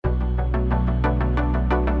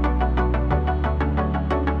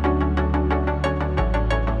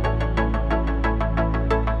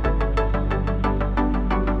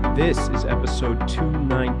This is episode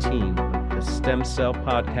 219 of the Stem Cell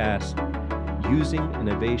Podcast, Using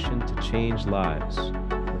Innovation to Change Lives,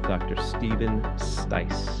 with Dr. Steven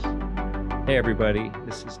Stice. Hey, everybody,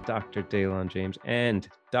 this is Dr. Daylon James and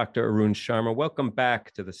Dr. Arun Sharma. Welcome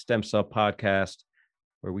back to the Stem Cell Podcast,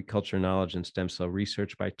 where we culture knowledge in stem cell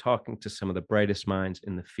research by talking to some of the brightest minds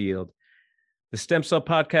in the field. The Stem Cell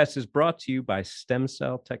Podcast is brought to you by Stem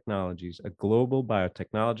Cell Technologies, a global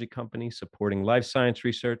biotechnology company supporting life science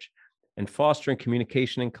research and fostering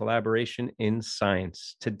communication and collaboration in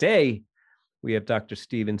science. Today, we have Dr.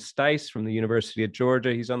 Steven Stice from the University of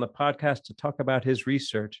Georgia. He's on the podcast to talk about his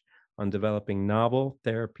research on developing novel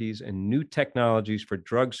therapies and new technologies for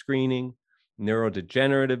drug screening,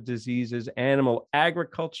 neurodegenerative diseases, animal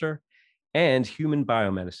agriculture, and human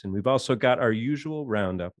biomedicine. We've also got our usual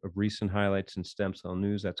roundup of recent highlights in stem cell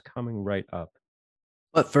news that's coming right up.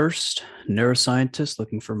 But first, neuroscientists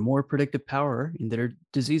looking for more predictive power in their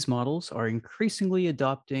disease models are increasingly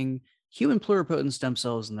adopting human pluripotent stem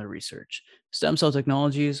cells in their research. Stem Cell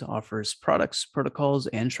Technologies offers products, protocols,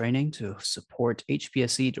 and training to support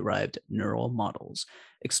HPSC-derived neural models.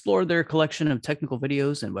 Explore their collection of technical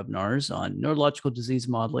videos and webinars on neurological disease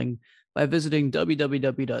modeling by visiting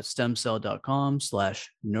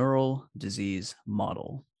www.stemcell.com/neural disease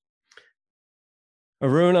model.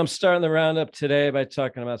 Arun, I'm starting the roundup today by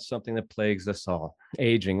talking about something that plagues us all,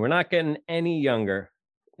 aging. We're not getting any younger,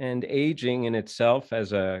 and aging in itself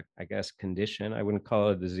as a, condition, I wouldn't call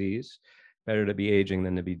it a disease. Better to be aging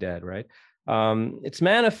than to be dead, right? It's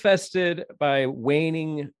manifested by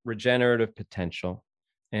waning regenerative potential,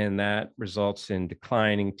 and that results in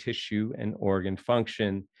declining tissue and organ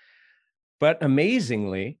function. But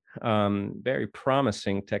amazingly, very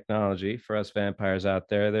promising technology for us vampires out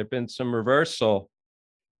there. There have been some reversal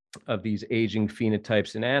of these aging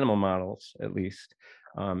phenotypes in animal models, at least,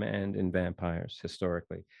 and in vampires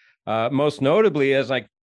historically. Most notably, as I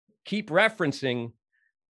keep referencing,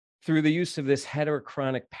 through the use of this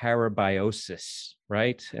heterochronic parabiosis,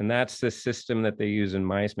 right? And that's the system that they use in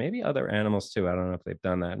mice, maybe other animals too. I don't know if they've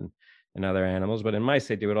done that in other animals, but in mice,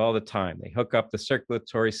 they do it all the time. They hook up the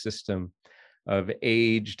circulatory system of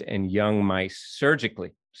aged and young mice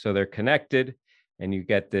surgically. So they're connected, and you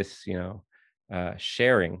get this,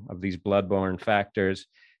 sharing of these blood-borne factors.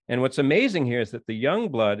 And what's amazing here is that the young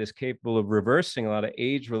blood is capable of reversing a lot of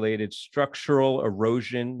age-related structural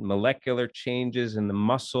erosion, molecular changes in the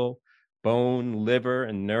muscle, bone, liver,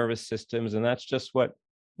 and nervous systems. And that's just what,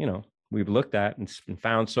 we've looked at and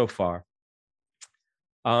found so far.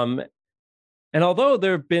 And although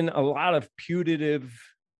there have been a lot of putative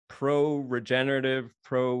pro-regenerative,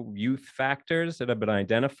 pro-youth factors that have been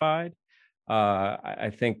identified,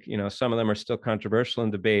 I think, some of them are still controversial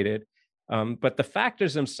and debated. But the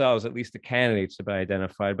factors themselves, at least the candidates, have been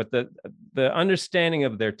identified. But the understanding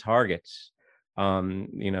of their targets,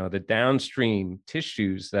 the downstream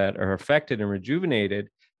tissues that are affected and rejuvenated,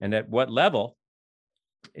 and at what level,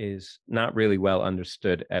 is not really well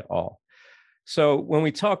understood at all. So when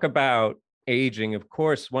we talk about aging, of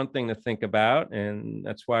course, one thing to think about, and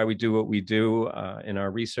that's why we do what we do in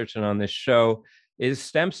our research and on this show, is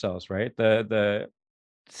stem cells, right? The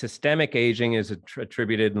systemic aging is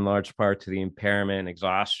attributed in large part to the impairment and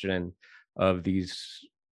exhaustion of these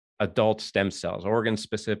adult stem cells,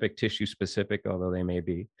 organ-specific, tissue-specific, although they may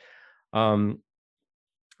be. And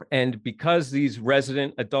because these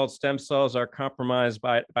resident adult stem cells are compromised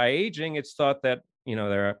by aging, it's thought that,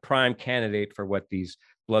 they're a prime candidate for what these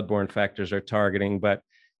blood-borne factors are targeting. But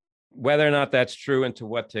whether or not that's true and to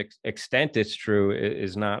what extent it's true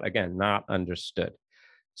is not understood.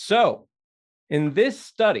 So in this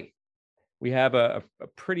study, we have a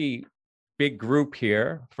pretty big group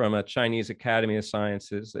here from a Chinese Academy of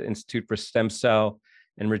Sciences, the Institute for Stem Cell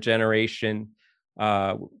and Regeneration,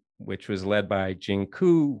 which was led by Jing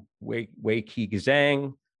Ku, Wei-Qi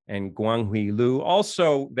Zhang, and Guanghui Liu.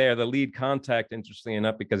 Also there, the lead contact, interestingly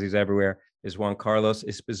enough, because he's everywhere, is Juan Carlos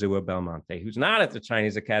Espizua Belmonte, who's not at the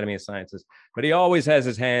Chinese Academy of Sciences, but he always has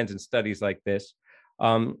his hands in studies like this.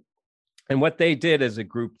 And what they did as a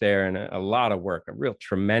group there, and a lot of work, a real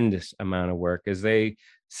tremendous amount of work, is they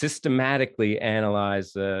systematically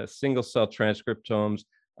analyzed the single cell transcriptomes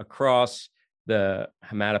across the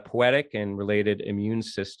hematopoietic and related immune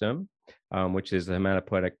system, which is the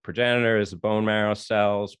hematopoietic progenitors, the bone marrow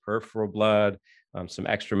cells, peripheral blood, some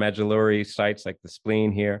extramedullary sites like the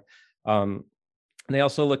spleen here. And they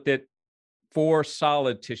also looked at 4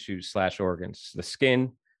 solid tissues / organs: the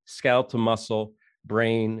skin, skeletal muscle,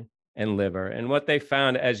 brain, and liver. And what they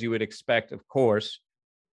found, as you would expect, of course,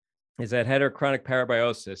 is that heterochronic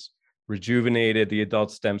parabiosis rejuvenated the adult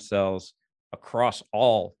stem cells across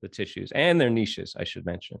all the tissues and their niches, I should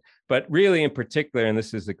mention. But really, in particular, and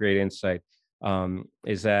this is the great insight,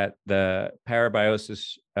 is that the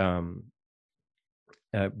parabiosis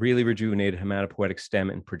really rejuvenated hematopoietic stem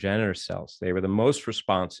and progenitor cells. They were the most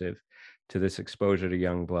responsive to this exposure to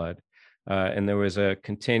young blood. And there was a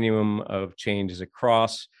continuum of changes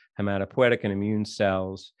across hematopoietic and immune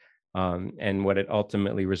cells. And what it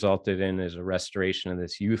ultimately resulted in is a restoration of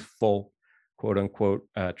this youthful, quote unquote,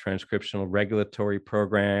 transcriptional regulatory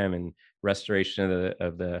program and restoration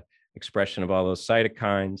of the expression of all those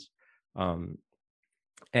cytokines.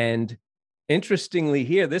 And interestingly,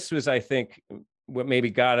 here, this was, I think, what maybe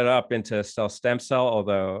got it up into cell stem cell.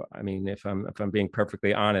 Although, I mean, if I'm being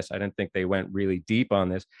perfectly honest, I didn't think they went really deep on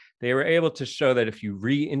this. They were able to show that if you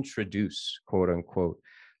reintroduce, quote unquote,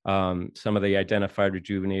 some of the identified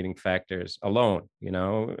rejuvenating factors alone,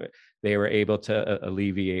 they were able to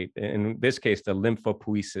alleviate, in this case, the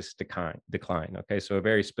lymphopoiesis decline. Okay, so a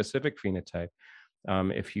very specific phenotype.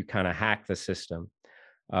 If you kind of hack the system.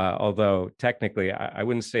 Although technically, I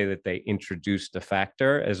wouldn't say that they introduced a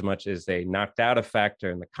factor as much as they knocked out a factor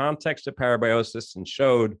in the context of parabiosis and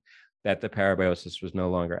showed that the parabiosis was no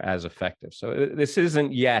longer as effective. So this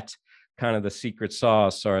isn't yet kind of the secret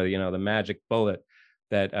sauce or the magic bullet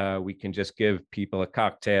that we can just give people a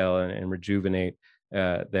cocktail and rejuvenate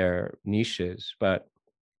their niches. But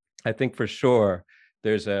I think for sure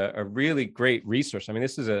there's a really great resource. I mean,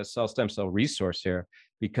 this is a cell stem cell resource here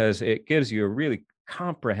because it gives you a really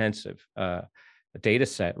comprehensive data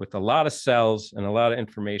set with a lot of cells and a lot of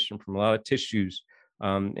information from a lot of tissues,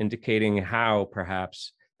 indicating how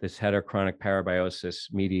perhaps this heterochronic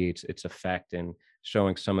parabiosis mediates its effect and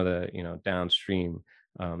showing some of the downstream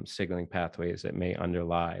signaling pathways that may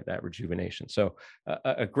underlie that rejuvenation. So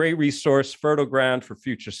a great resource, fertile ground for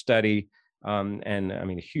future study, and I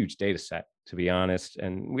mean a huge data set, to be honest.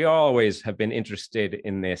 And we always have been interested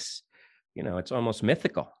in this. It's almost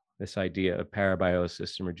mythical, this idea of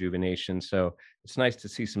parabiosis and rejuvenation. So it's nice to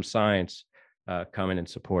see some science come in and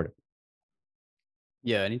support it.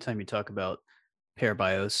 Yeah, anytime you talk about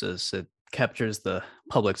parabiosis, it captures the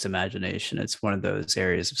public's imagination. It's one of those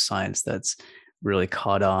areas of science that's really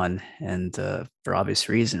caught on, and for obvious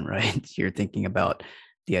reason, right? You're thinking about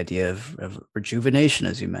the idea of rejuvenation,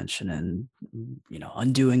 as you mentioned, and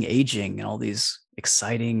undoing aging, and all these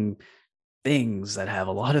exciting things that have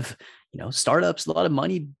a lot of startups, a lot of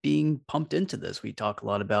money being pumped into this. We talk a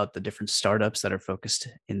lot about the different startups that are focused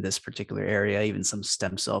in this particular area, even some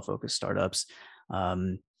stem cell focused startups.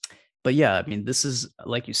 um, but yeah, I mean, this is,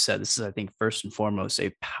 like you said, this is, I think, first and foremost,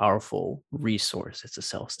 a powerful resource. It's a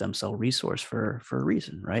cell stem cell resource for a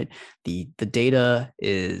reason, right? The data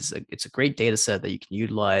it's a great data set that you can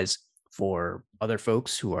utilize for other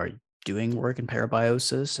folks who are doing work in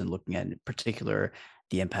parabiosis and looking at, in particular,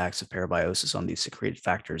 the impacts of parabiosis on these secreted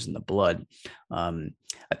factors in the blood.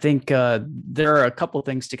 I think there are a couple of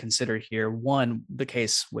things to consider here. One, the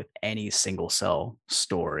case with any single cell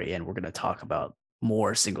story, and we're going to talk about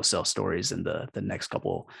more single cell stories in the next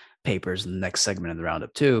couple papers in the next segment in the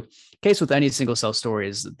roundup too. Case with any single cell story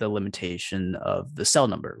is the limitation of the cell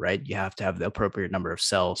number, right? You have to have the appropriate number of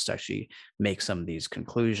cells to actually make some of these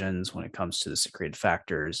conclusions when it comes to the secreted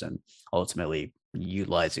factors, and ultimately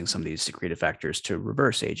utilizing some of these secreted factors to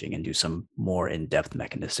reverse aging and do some more in-depth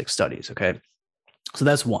mechanistic studies. Okay, so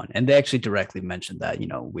that's one. And they actually directly mentioned that,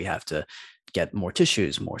 we have to get more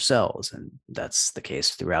tissues, more cells. And that's the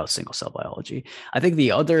case throughout single cell biology. I think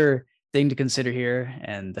the other thing to consider here,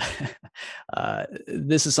 and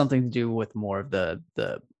this is something to do with more of the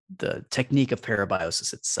technique of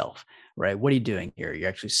parabiosis itself, right? What are you doing here? You're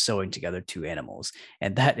actually sewing together two animals,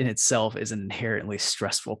 and that in itself is an inherently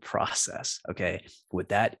stressful process. Okay, would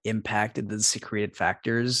that impact the secreted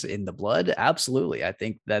factors in the blood? Absolutely. I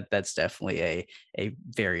think that that's definitely a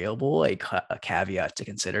variable, a caveat to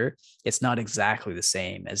consider. It's not exactly the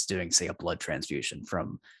same as doing, say, a blood transfusion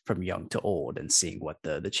from young to old and seeing what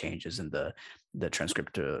the changes in the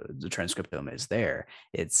transcriptome is there.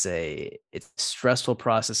 It's a stressful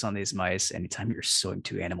process on these mice. Anytime you're sewing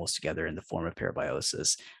two animals together in the form of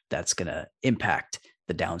parabiosis, that's going to impact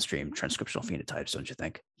the downstream transcriptional phenotypes, don't you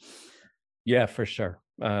think? Yeah, for sure.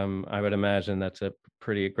 I would imagine that's a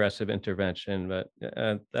pretty aggressive intervention. But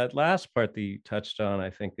that last part that you touched on, I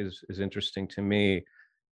think, is interesting to me.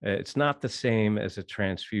 It's not the same as a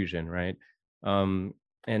transfusion, right? Um,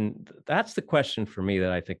 and that's the question for me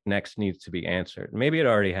that I think next needs to be answered. Maybe it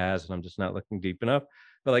already has, and I'm just not looking deep enough.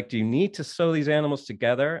 But like, do you need to sew these animals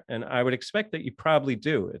together? And I would expect that you probably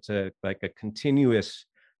do. It's like a continuous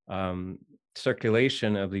um,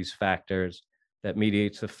 circulation of these factors that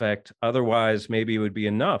mediates effect. Otherwise, maybe it would be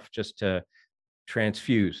enough just to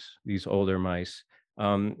transfuse these older mice.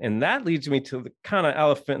 And that leads me to the kind of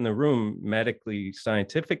elephant in the room, medically,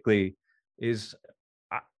 scientifically, is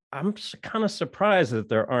I, I'm kind of surprised that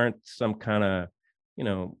there aren't some kind of, you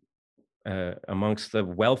know, amongst the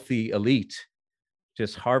wealthy elite,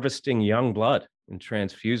 just harvesting young blood and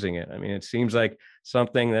transfusing it. I mean, it seems like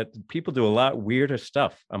something that people do a lot weirder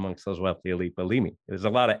stuff amongst those wealthy elite. Believe me, there's a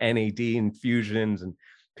lot of NAD infusions and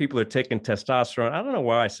people are taking testosterone. I don't know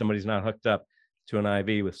why somebody's not hooked up to an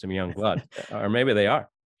IV with some young blood, or maybe they are.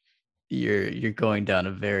 You're going down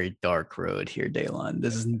a very dark road here, Daylon.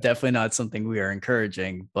 This is definitely not something we are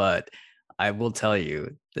encouraging, but I will tell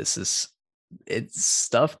you, it's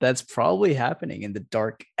stuff that's probably happening in the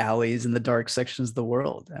dark alleys and the dark sections of the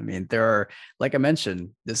world. I mean, there are, like I mentioned,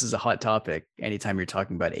 this is a hot topic anytime you're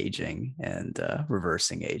talking about aging and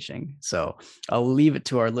reversing aging. So I'll leave it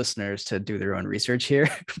to our listeners to do their own research here,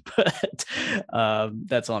 but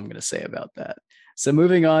that's all I'm going to say about that. So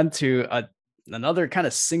moving on to another kind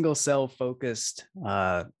of single cell focused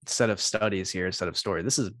set of studies here, set of story.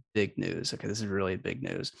 This is big news. Okay, this is really big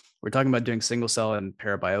news. We're talking about doing single cell and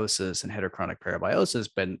parabiosis and heterochronic parabiosis,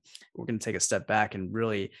 but we're going to take a step back and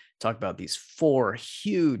really talk about these four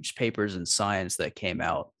huge papers in science that came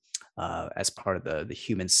out as part of the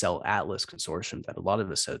Human Cell Atlas Consortium that a lot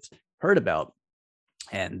of us have heard about.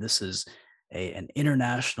 And this is an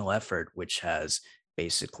international effort which has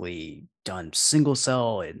basically done single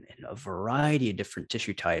cell in a variety of different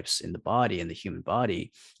tissue types in the body, in the human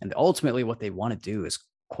body. And ultimately, what they want to do is,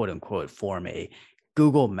 quote unquote, form a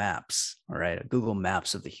Google Maps, all right, a Google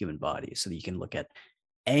Maps of the human body so that you can look at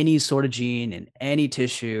any sort of gene in any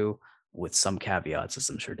tissue with some caveats, as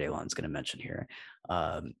I'm sure Daylon's going to mention here.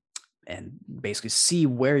 And basically see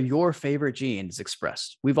where your favorite gene is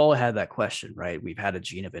expressed. We've all had that question, right? We've had a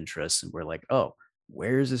gene of interest and we're like, oh,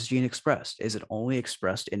 where is this gene expressed? Is it only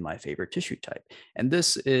expressed in my favorite tissue type? And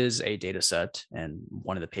this is a data set. And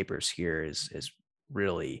one of the papers here is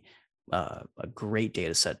really a great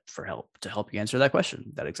data set for help you answer that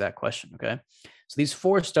question, that exact question. Okay. So these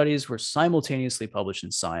four studies were simultaneously published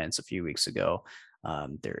in Science a few weeks ago.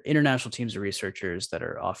 They're international teams of researchers that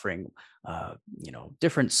are offering,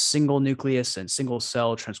 different single nucleus and single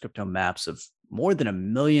cell transcriptome maps of more than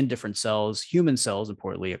 1 million different cells, human cells,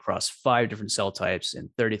 importantly, across 5 different cell types in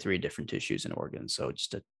 33 different tissues and organs. So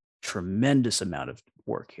just a tremendous amount of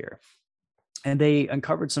work here. And they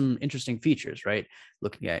uncovered some interesting features, right?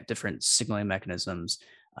 Looking at different signaling mechanisms,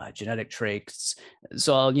 genetic traits.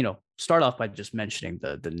 So I'll, start off by just mentioning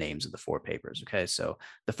the names of the 4 papers. Okay, so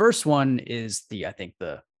the first one is I think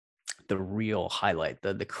the real highlight,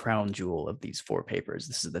 the crown jewel of these 4 papers.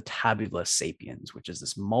 This is the Tabula Sapiens, which is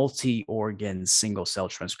this multi-organ single cell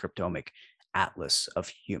transcriptomic atlas of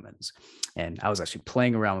humans. And I was actually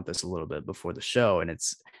playing around with this a little bit before the show, and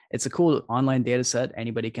it's a cool online data set.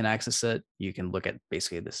 Anybody can access it. You can look at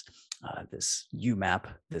basically this UMAP,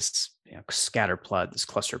 this scatter plot, this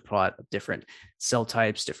cluster plot of different cell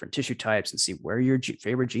types, different tissue types, and see where your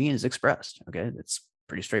favorite gene is expressed. Okay, that's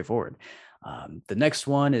pretty straightforward. The next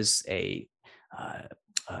one is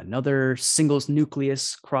another single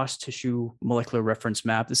nucleus cross tissue molecular reference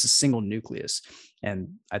map. This is single nucleus.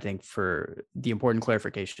 And I think for the important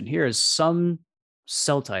clarification here is some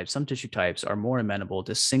cell types, some tissue types are more amenable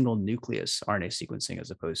to single nucleus RNA sequencing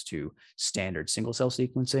as opposed to standard single cell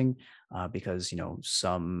sequencing, because,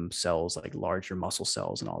 some cells like larger muscle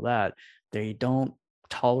cells and all that, they don't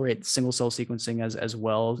tolerate single cell sequencing as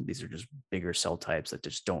well. These are just bigger cell types that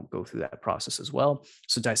just don't go through that process as well.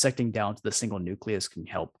 So dissecting down to the single nucleus can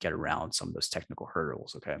help get around some of those technical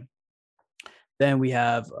hurdles. Okay. Then we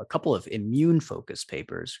have a couple of immune focused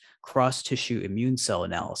papers. Cross tissue immune cell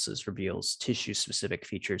analysis reveals tissue specific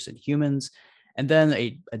features in humans. And then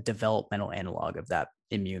a developmental analog of that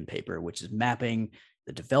immune paper, which is mapping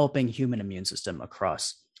the developing human immune system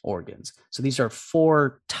across organs. So these are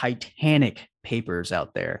 4 titanic papers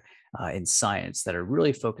out there in science that are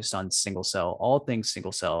really focused on single cell, all things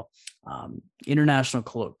single cell, international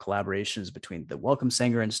collaborations between the Wellcome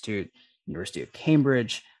Sanger Institute, University of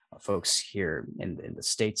Cambridge, folks here in the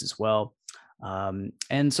States as well.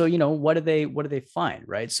 And so, what do they find,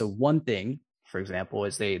 right? So one thing, for example,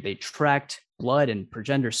 is they tracked blood and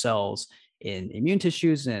progenitor cells in immune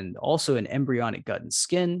tissues and also in embryonic gut and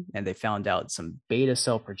skin. And they found out some beta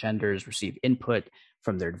cell progenitors receive input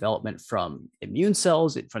from their development from immune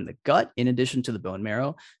cells from the gut, in addition to the bone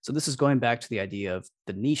marrow. So this is going back to the idea of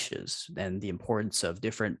the niches and the importance of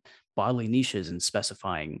different bodily niches and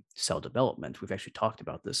specifying cell development. We've actually talked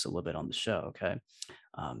about this a little bit on the show. Okay.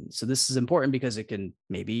 So this is important because it can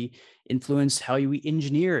maybe influence how you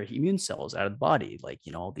engineer immune cells out of the body, like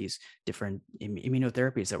all these different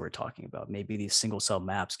immunotherapies that we're talking about. Maybe these single cell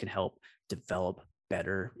maps can help develop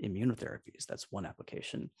better immunotherapies. That's one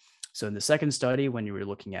application. So in the second study, when you were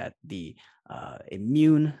looking at the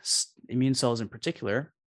immune cells in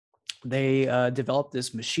particular, they developed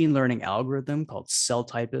this machine learning algorithm called Cell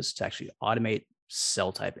Typist to actually automate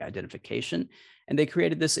cell type identification, and they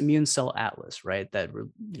created this immune cell atlas, right? That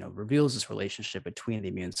reveals this relationship between the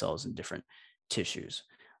immune cells in different tissues.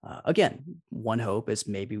 Again, one hope is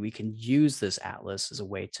maybe we can use this atlas as a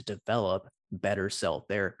way to develop better cell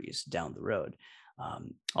therapies down the road.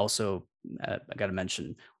 Also, I got to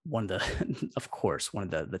mention one of the, of course, one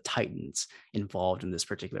of the titans involved in this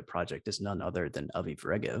particular project is none other than Aviv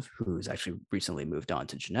Regev, who's actually recently moved on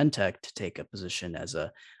to Genentech to take a position as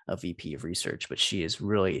a VP of research. But she is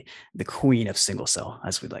really the queen of single cell,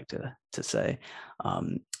 as we'd like to say.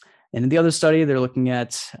 And in the other study, they're looking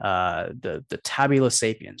at the tabula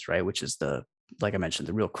sapiens, right, which is like I mentioned,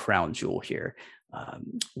 the real crown jewel here.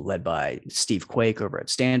 Led by Steve Quake over at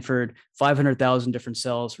Stanford, 500,000 different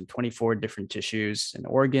cells from 24 different tissues and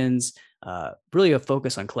organs, really a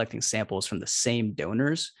focus on collecting samples from the same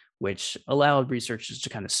donors, which allowed researchers to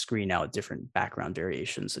kind of screen out different background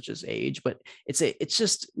variations such as age. But it's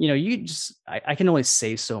just, I can only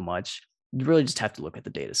say so much. You really just have to look at the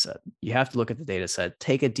data set. You have to look at the data set,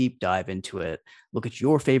 take a deep dive into it, look at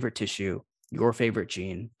your favorite tissue, your favorite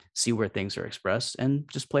gene, see where things are expressed, and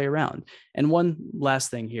just play around. And one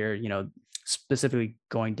last thing here, specifically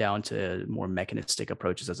going down to more mechanistic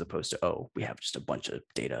approaches as opposed to, oh, we have just a bunch of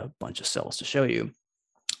data, a bunch of cells to show you.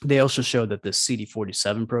 They also show that the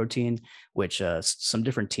CD47 protein, which some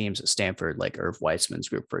different teams at Stanford, like Irv Weissman's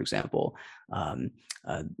group, for example,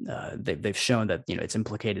 they've shown that it's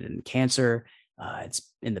implicated in cancer. It's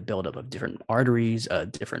in the buildup of different arteries,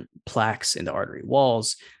 different plaques in the artery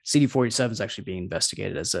walls. CD47 is actually being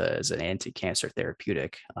investigated as an anti-cancer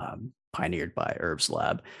therapeutic pioneered by Irv's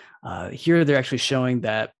lab. Here, they're actually showing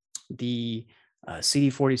that the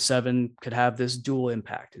CD47 could have this dual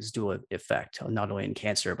impact, this dual effect, not only in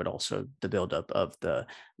cancer, but also the buildup of the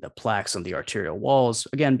plaques on the arterial walls,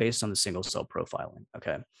 again, based on the single cell profiling.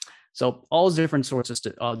 Okay. So all different sorts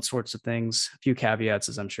of things, a few caveats,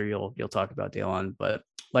 as I'm sure you'll talk about, Dalen, but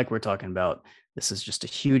like we're talking about, this is just a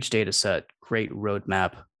huge data set, great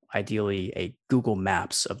roadmap, ideally a Google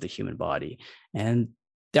Maps of the human body. And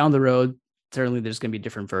down the road, certainly there's going to be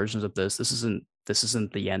different versions of this. This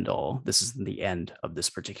isn't the end all. This isn't the end of this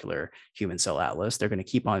particular human cell atlas. They're going to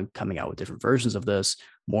keep on coming out with different versions of this,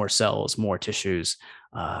 more cells, more tissues,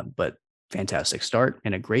 but fantastic start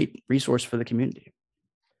and a great resource for the community.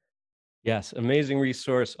 Yes, amazing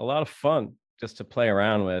resource, a lot of fun just to play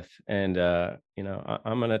around with. And I'm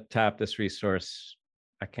going to tap this resource.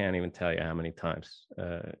 I can't even tell you how many times,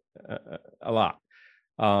 a lot.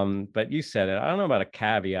 But you said it. I don't know about a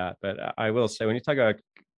caveat, but I will say when you talk about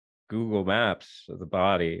Google Maps of the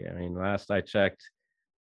body, I mean, last I checked,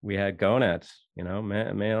 we had gonads,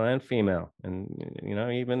 male and female, and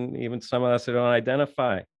even some of us that don't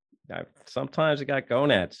identify. Sometimes we got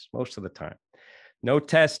gonads, most of the time. No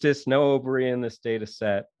testis, no ovary in this data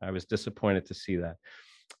set. I was disappointed to see that.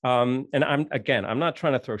 And I'm not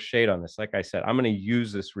trying to throw shade on this. Like I said, I'm going to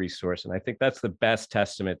use this resource. And I think that's the best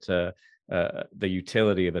testament to the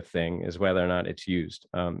utility of the thing is whether or not it's used.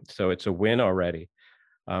 So it's a win already.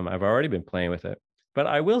 I've already been playing with it. But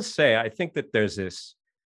I will say, I think that there's this,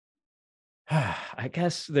 I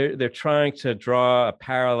guess they're trying to draw a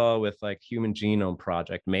parallel with like Human Genome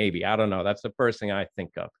Project, maybe. I don't know. That's the first thing I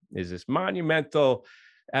think of is this monumental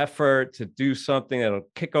effort to do something that'll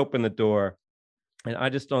kick open the door. And I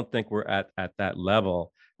just don't think we're at that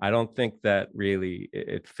level. I don't think that really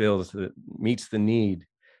it meets the need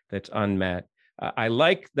that's unmet. I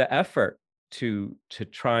like the effort to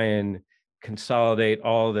try and consolidate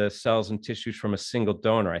all the cells and tissues from a single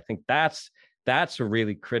donor. I think that's a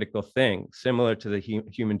really critical thing. Similar to the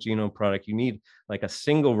Human Genome Project, you need like a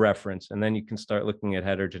single reference, and then you can start looking at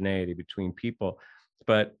heterogeneity between people.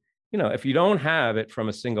 But if you don't have it from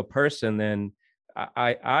a single person, then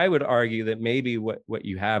I would argue that maybe what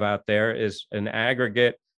you have out there is an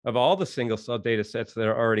aggregate of all the single cell data sets that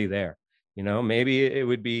are already there. Maybe it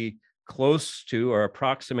would be close to or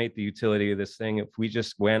approximate the utility of this thing if we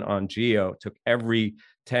just went on Geo, took every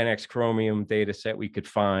 10x Chromium data set we could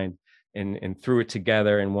find and threw it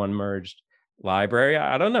together in one merged library.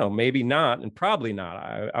 I don't know, maybe not, and probably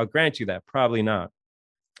not. I'll grant you that, probably not.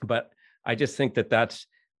 But I just think that that's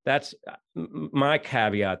my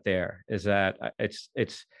caveat there is that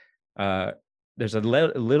it's uh, there's a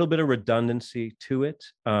little bit of redundancy to it,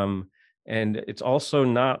 and it's also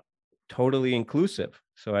not totally inclusive.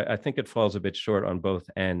 So I think it falls a bit short on both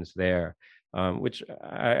ends there, which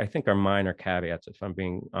I think are minor caveats, if I'm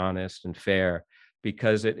being honest and fair,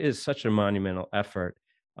 because it is such a monumental effort,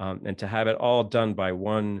 and to have it all done by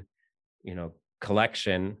one, you know,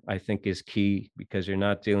 collection, I think is key because you're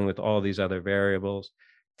not dealing with all these other variables.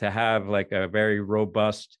 To have like a very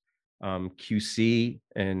robust QC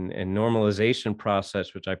and normalization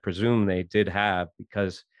process, which I presume they did have,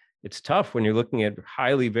 because it's tough when you're looking at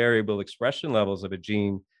highly variable expression levels of a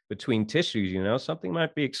gene between tissues. You know, something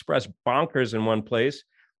might be expressed bonkers in one place,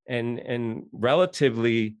 and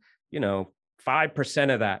relatively, you know,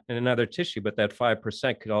 5% of that in another tissue, but that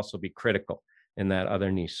 5% could also be critical in that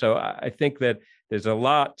other niche. So I think that there's a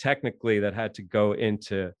lot technically that had to go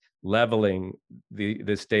into leveling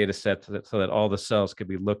this data set so that all the cells could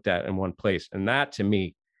be looked at in one place. And that to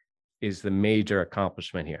me is the major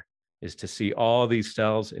accomplishment here, is to see all these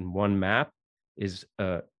cells in one map is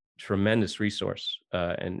a tremendous resource,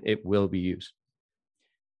 and it will be used.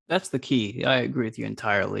 That's the key. I agree with you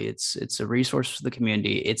entirely. It's a resource for the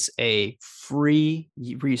community. It's a free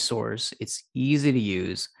resource. It's easy to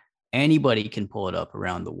use. Anybody can pull it up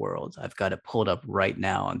around the world. I've got it pulled up right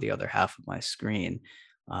now on the other half of my screen.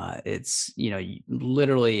 It's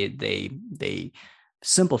literally they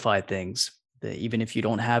simplify things. Even if you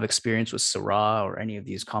don't have experience with Syrah or any of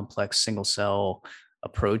these complex single cell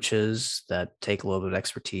approaches that take a little bit of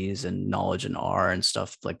expertise and knowledge in R and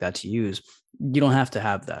stuff like that to use, you don't have to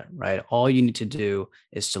have that, right? All you need to do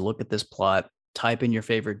is to look at this plot, type in your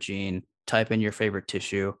favorite gene, type in your favorite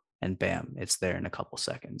tissue, and bam, it's there in a couple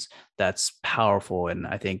seconds. That's powerful. And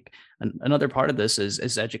I think another part of this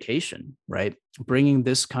is education, right? Bringing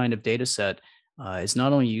this kind of data set is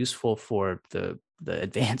not only useful for the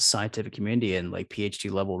advanced scientific community and like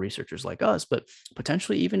PhD level researchers like us, but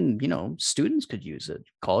potentially even, students could use it.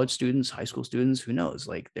 College students, high school students, who knows?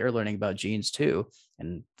 Like they're learning about genes too.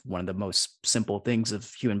 And one of the most simple things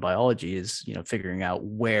of human biology is, figuring out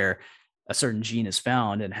where a certain gene is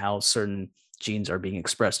found and how certain genes are being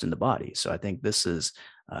expressed in the body. So I think this is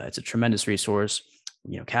it's a tremendous resource.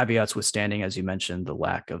 Caveats withstanding, as you mentioned, the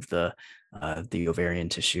lack of the ovarian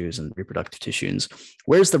tissues and reproductive tissues.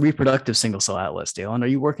 Where's the reproductive single cell atlas, Dalen? Are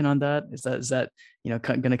you working on that? Is that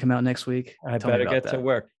going to come out next week? I Tell me better about get to that.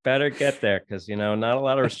 work. Better get there because not a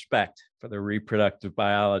lot of respect for the reproductive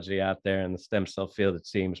biology out there in the stem cell field, it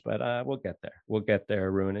seems. But we'll get there. We'll get there,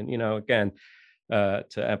 Arun. And again, to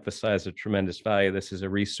emphasize the tremendous value, this is a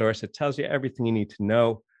resource. It tells you everything you need to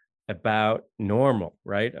know about normal,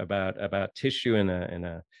 right? About tissue in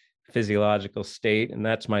a physiological state. And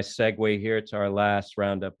that's my segue here to our last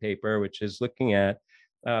roundup paper, which is looking at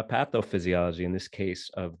pathophysiology, in this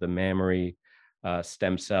case of the mammary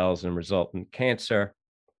stem cells and resultant cancer.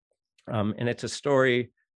 And it's a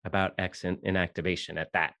story about X inactivation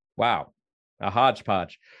at that. Wow, a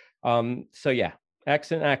hodgepodge. So yeah, X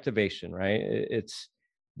inactivation, right? It's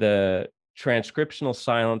the transcriptional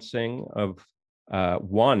silencing of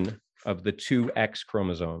one of the two X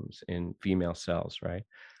chromosomes in female cells, right?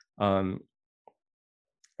 And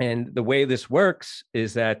the way this works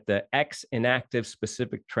is that the X inactive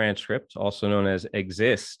specific transcript, also known as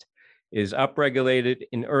exist, is upregulated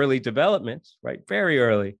in early development, right? Very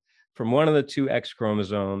early, from one of the two X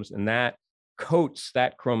chromosomes, and that coats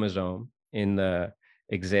that chromosome in the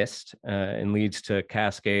exist and leads to a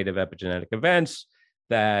cascade of epigenetic events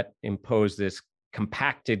that impose this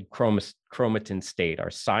compacted chromatin state, or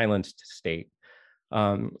silenced state.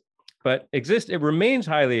 But it remains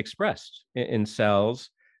highly expressed in cells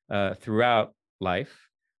throughout life,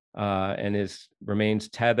 and remains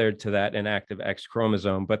tethered to that inactive X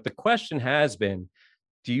chromosome. But the question has been,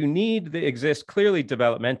 do you need the exist? Clearly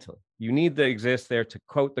developmentally, you need the exist there to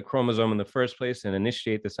coat the chromosome in the first place and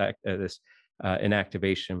initiate this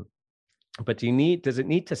inactivation. But does it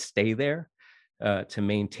need to stay there to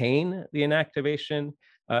maintain the inactivation?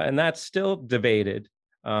 And that's still debated.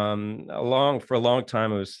 For a long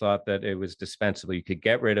time, it was thought that it was dispensable. You could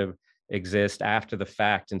get rid of exist after the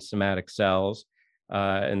fact in somatic cells.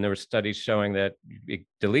 And there were studies showing that you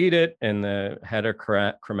delete it and the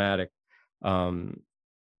heterochromatic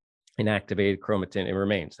inactivated chromatin, it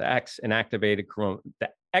remains. The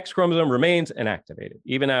X chromosome remains inactivated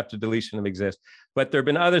even after deletion of exist. But there have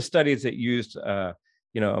been other studies that used a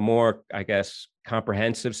more, I guess,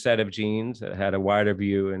 comprehensive set of genes that had a wider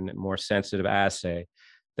view and more sensitive assay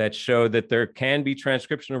that showed that there can be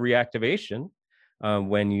transcriptional reactivation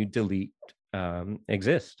when you delete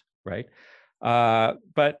exist, right?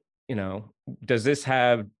 But does this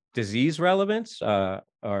have disease relevance or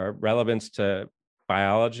relevance to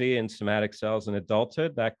biology in somatic cells in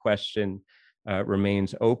adulthood, that question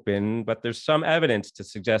remains open, but there's some evidence to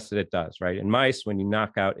suggest that it does, right? In mice, when you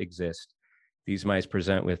knock out exist, these mice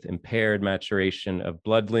present with impaired maturation of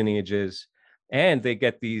blood lineages, and they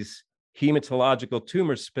get these hematological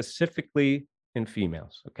tumors specifically in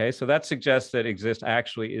females. Okay, so that suggests that exist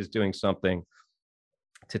actually is doing something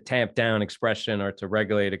to tamp down expression or to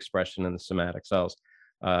regulate expression in the somatic cells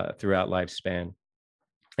throughout lifespan.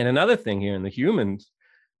 And another thing here in the humans,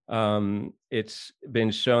 it's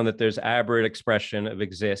been shown that there's aberrant expression of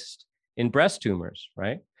exist in breast tumors,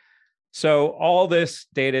 right? So all this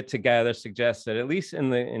data together suggests that at least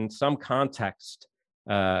in some context,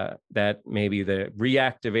 that maybe the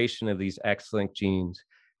reactivation of these X-linked genes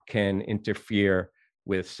can interfere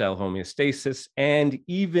with cell homeostasis and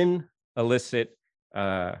even elicit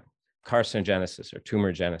carcinogenesis or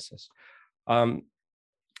tumorigenesis.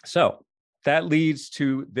 So that leads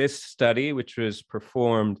to this study, which was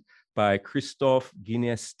performed by Christophe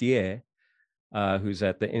Guinestier, who's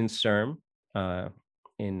at the INSERM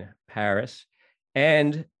in Paris,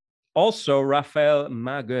 and also Raphael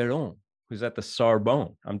Magueron, who's at the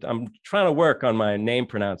Sorbonne. I'm trying to work on my name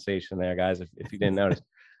pronunciation there, guys, if you didn't notice.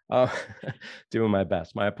 Doing my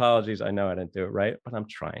best. My apologies. I know I didn't do it right, but I'm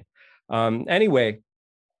trying. Anyway,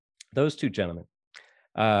 those two gentlemen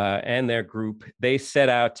and their group, they set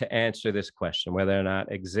out to answer this question, whether or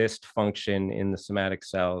not exist function in the somatic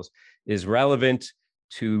cells is relevant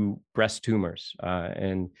to breast tumors.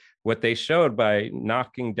 And what they showed by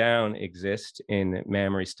knocking down exist in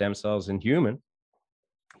mammary stem cells in human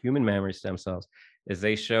mammary stem cells is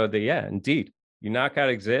they showed that, yeah, indeed, you knock out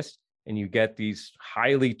exist and you get these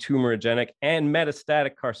highly tumorigenic and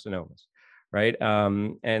metastatic carcinomas, right?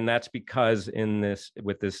 And that's because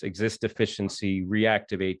with this exist deficiency,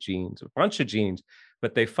 reactivate genes, a bunch of genes,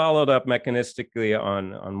 but they followed up mechanistically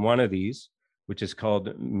on one of these, which is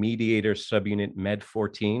called mediator subunit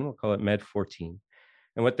MED14. We'll call it MED14.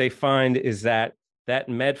 And what they find is that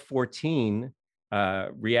MED14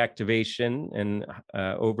 reactivation and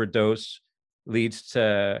overdose leads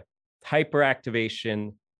to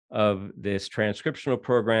hyperactivation of this transcriptional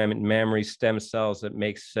program in mammary stem cells that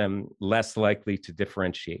makes them less likely to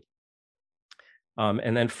differentiate.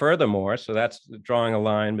 And then furthermore, so that's drawing a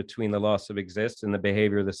line between the loss of exist and the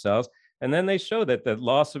behavior of the cells. And then they show that the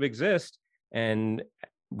loss of exist and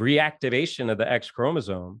reactivation of the X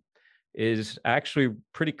chromosome is actually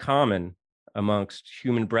pretty common amongst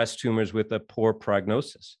human breast tumors with a poor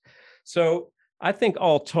prognosis. So I think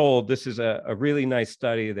all told, this is a really nice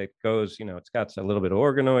study that goes, it's got a little bit of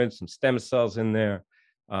organoids, some stem cells in there,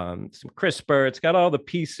 some CRISPR, it's got all the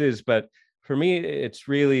pieces, but for me, it's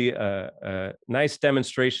really a nice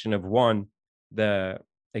demonstration of one, the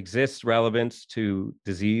exists relevance to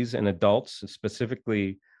disease in adults, and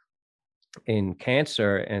specifically in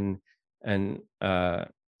cancer, and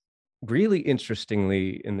really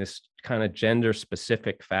interestingly in this kind of gender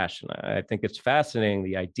specific fashion. I think it's fascinating,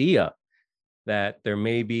 the idea that there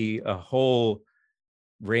may be a whole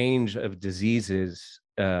range of diseases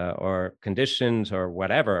or conditions or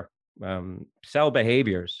whatever, cell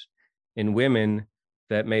behaviors in women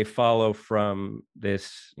that may follow from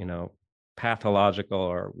this, pathological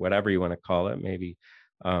or whatever you want to call it, maybe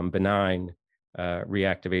benign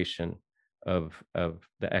reactivation of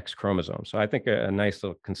the X chromosome. So I think a nice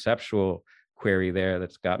little conceptual query there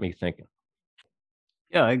that's got me thinking.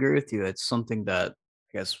 Yeah, I agree with you. It's something that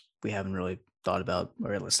I guess we haven't really thought about,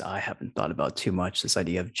 or at least I haven't thought about too much. This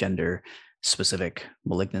idea of gender specific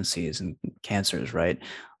malignancies and cancers, right?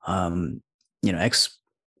 X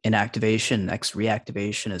inactivation, X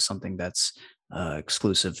reactivation is something that's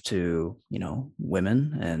exclusive to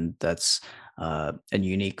women, and that's a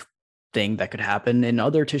unique thing that could happen in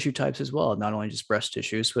other tissue types as well, not only just breast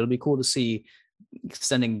tissue. So it'll be cool to see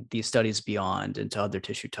extending these studies beyond into other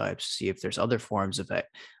tissue types, see if there's other forms of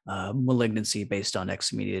malignancy based on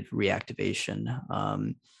X-mediated reactivation.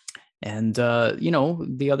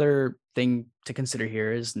 The other thing to consider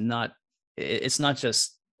here is it's not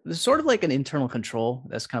just, there's sort of like an internal control.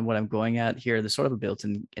 That's kind of what I'm going at here. There's sort of a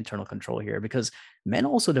built-in internal control here because men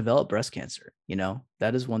also develop breast cancer.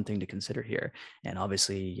 That is one thing to consider here. And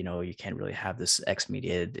obviously, you can't really have this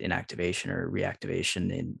X-mediated inactivation or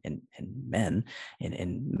reactivation in men,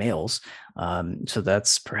 in males. So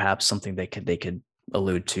that's perhaps something they could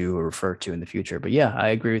allude to or refer to in the future. But yeah, I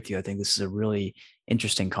agree with you. I think this is a really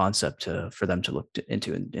interesting concept for them to look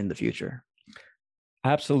into in the future.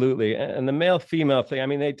 Absolutely. And the male female thing, I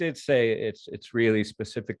mean, they did say it's really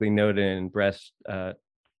specifically noted in breast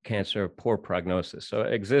cancer, poor prognosis. So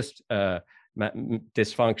exist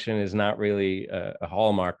dysfunction is not really a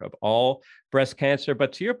hallmark of all breast cancer.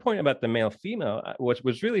 But to your point about the male female, what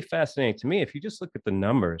was really fascinating to me, if you just look at the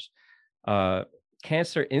numbers, uh,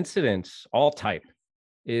 cancer incidence, all type,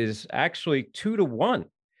 is actually 2 to 1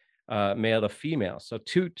 male to female. So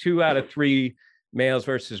two out of three males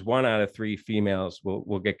versus 1 out of 3 females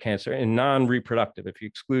will get cancer, and non-reproductive, if you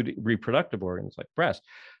exclude reproductive organs like breast.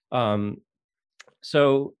 Um,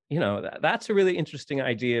 so that's a really interesting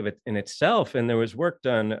idea of it in itself. And there was work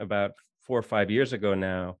done about 4 or 5 years ago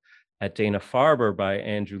now at Dana-Farber by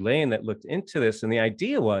Andrew Lane that looked into this. And the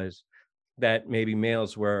idea was that maybe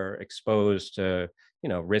males were exposed to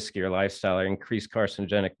riskier lifestyle or increased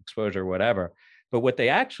carcinogenic exposure or whatever. But what they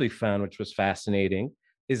actually found, which was fascinating,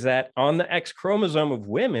 is that on the X chromosome of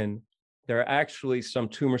women, there are actually some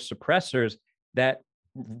tumor suppressors that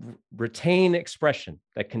retain expression,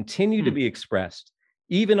 that continue to Hmm, be expressed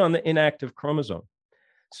even on the inactive chromosome.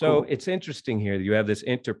 So cool. it's interesting here. You have this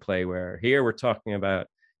interplay where here we're talking about,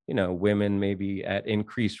 women maybe at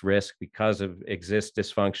increased risk because of exist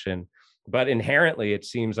dysfunction, but inherently it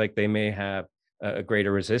seems like they may have a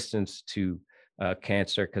greater resistance to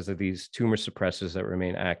cancer because of these tumor suppressors that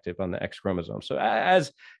remain active on the X chromosome. So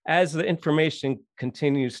as the information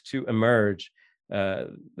continues to emerge,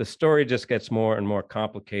 the story just gets more and more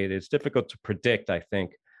complicated. It's difficult to predict, I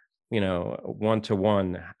think, 1 to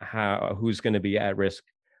 1 who's going to be at risk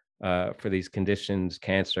for these conditions,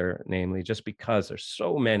 cancer, namely, just because there's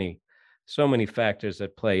so many factors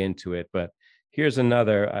that play into it. But here's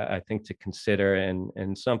another, I think, to consider,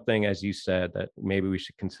 and something, as you said, that maybe we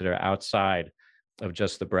should consider outside of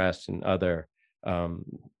just the breast and other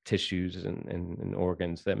tissues and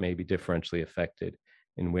organs that may be differentially affected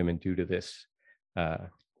in women due to this uh,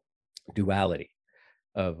 duality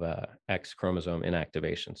of X chromosome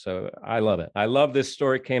inactivation. So I love it. I love this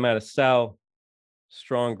story. Came out of Cell,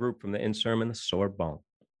 strong group from the INSERM and the Sorbonne.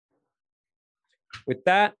 With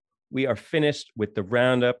that, we are finished with the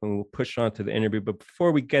roundup and we'll push on to the interview. But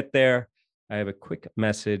before we get there, I have a quick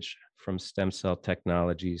message from Stem Cell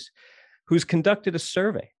Technologies, who's conducted a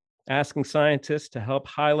survey asking scientists to help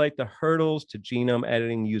highlight the hurdles to genome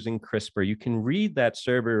editing using CRISPR. You can read that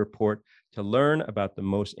survey report to learn about the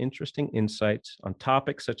most interesting insights on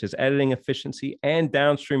topics such as editing efficiency and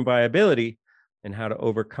downstream viability and how to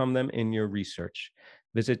overcome them in your research.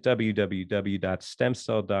 Visit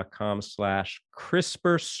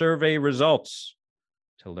www.stemcell.com/CRISPR survey results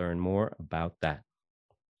to learn more about that.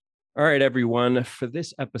 All right, everyone. For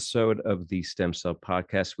this episode of the Stem Cell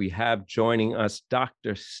Podcast, we have joining us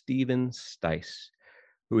Dr. Steven Stice,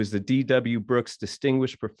 who is the D.W. Brooks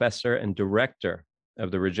Distinguished Professor and Director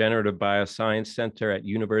of the Regenerative Bioscience Center at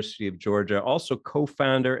University of Georgia, also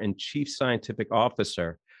co-founder and Chief Scientific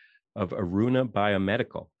Officer of Aruna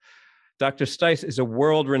Biomedical. Dr. Stice is a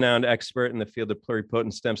world-renowned expert in the field of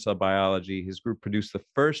pluripotent stem cell biology. His group produced the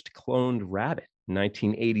first cloned rabbit in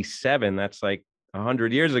 1987. That's like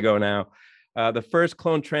 100 years ago now. The first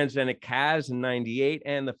cloned transgenic calves in 98,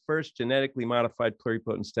 and the first genetically modified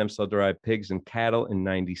pluripotent stem cell-derived pigs and cattle in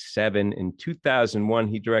 97. In 2001,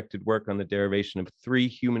 he directed work on the derivation of 3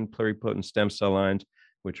 human pluripotent stem cell lines,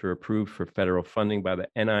 which were approved for federal funding by the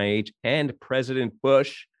NIH and President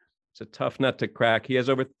Bush. It's a tough nut to crack. He has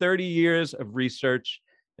over 30 years of research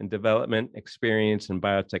and development experience in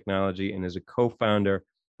biotechnology and is a co-founder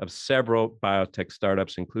of several biotech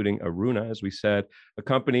startups, including Aruna, as we said, a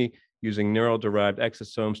company using neural-derived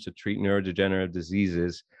exosomes to treat neurodegenerative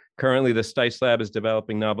diseases. Currently, the Stice Lab is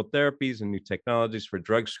developing novel therapies and new technologies for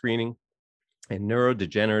drug screening and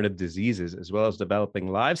neurodegenerative diseases, as well as developing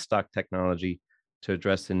livestock technology to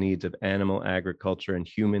address the needs of animal agriculture and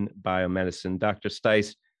human biomedicine. Dr.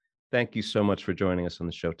 Stice, thank you so much for joining us on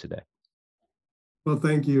the show today. Well,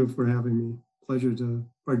 thank you for having me. Pleasure to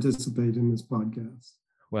participate in this podcast.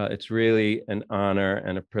 Well, it's really an honor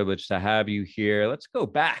and a privilege to have you here. Let's go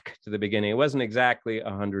back to the beginning. It wasn't exactly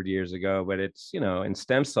 100 years ago, but it's, in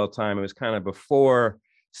stem cell time, it was kind of before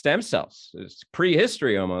stem cells. It's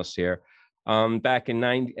prehistory almost here. Back in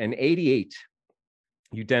 88,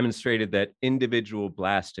 you demonstrated that individual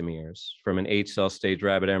blastomeres from an 8-cell stage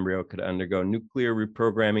rabbit embryo could undergo nuclear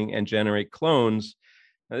reprogramming and generate clones.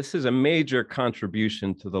 Now, this is a major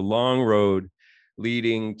contribution to the long road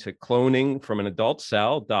leading to cloning from an adult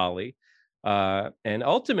cell, Dolly, and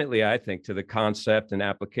ultimately, I think, to the concept and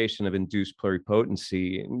application of induced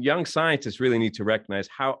pluripotency. And young scientists really need to recognize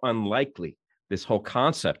how unlikely this whole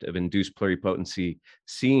concept of induced pluripotency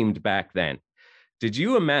seemed back then. Did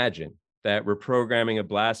you imagine that reprogramming of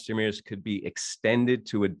blastomeres could be extended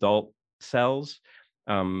to adult cells,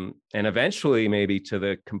 and eventually maybe to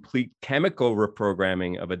the complete chemical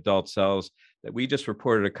reprogramming of adult cells that we just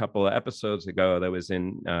reported a couple of episodes ago that was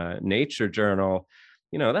in Nature Journal,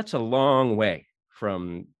 that's a long way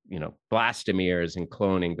from, blastomeres and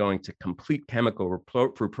cloning, going to complete chemical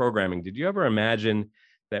reprogramming. Did you ever imagine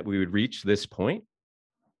that we would reach this point?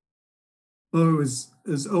 Oh, it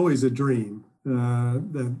was always a dream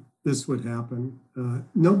that this would happen.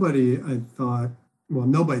 Nobody thought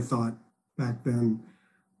back then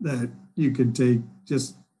that you could take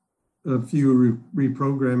just a few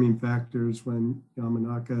reprogramming factors when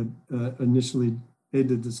Yamanaka initially made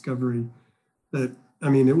the discovery that,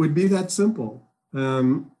 it would be that simple.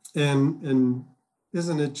 And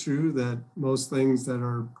isn't it true that most things that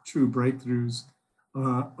are true breakthroughs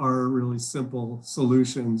are really simple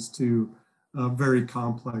solutions to a very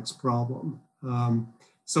complex problem?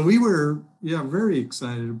 So we were, very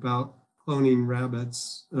excited about cloning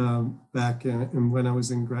rabbits back when I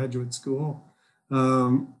was in graduate school.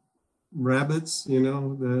 Rabbits, they're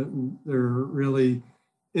really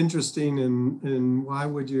interesting. And why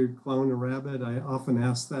would you clone a rabbit? I often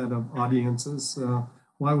ask that of audiences.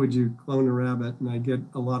 Why would you clone a rabbit? And I get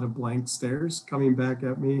a lot of blank stares coming back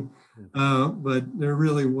at me. But there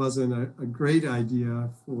really wasn't a great idea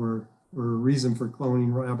for a reason for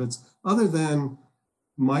cloning rabbits, other than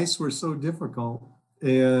mice were so difficult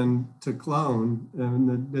and to clone, and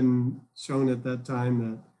it had been shown at that time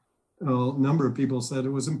that a number of people said it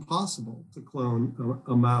was impossible to clone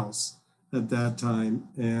a mouse at that time.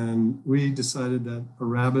 And we decided that a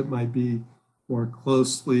rabbit might be more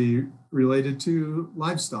closely related to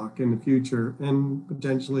livestock in the future, and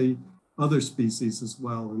potentially other species as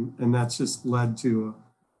well. And that's just led to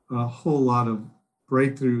a whole lot of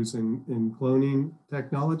breakthroughs in cloning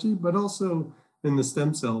technology, but also in the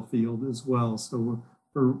stem cell field as well. So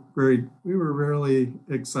we were really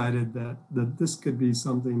excited that this could be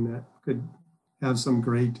something that could have some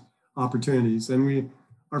great opportunities. And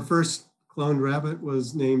our first cloned rabbit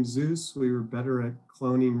was named Zeus. We were better at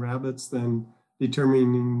cloning rabbits than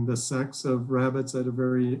determining the sex of rabbits at a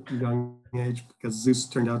very young age, because Zeus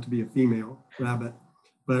turned out to be a female rabbit.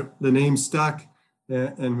 But the name stuck,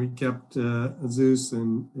 and we kept Zeus,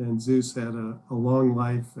 and Zeus had a long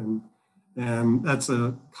life. And that's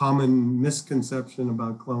a common misconception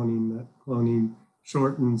about cloning, that cloning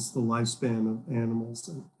shortens the lifespan of animals.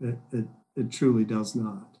 It truly does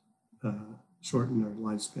not shorten their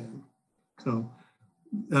lifespan. So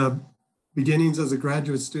beginnings as a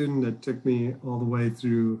graduate student, that took me all the way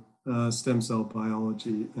through stem cell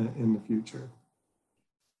biology in the future.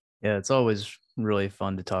 Yeah, it's always really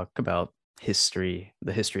fun to talk about the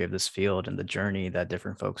history of this field and the journey that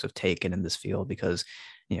different folks have taken in this field, because,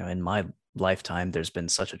 in my lifetime, there's been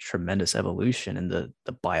such a tremendous evolution in the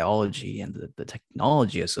biology and the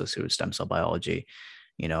technology associated with stem cell biology.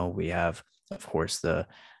 We have, of course, the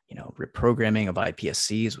reprogramming of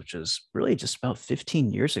iPSCs, which is really just about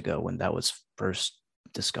 15 years ago when that was first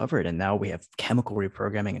discovered. And now we have chemical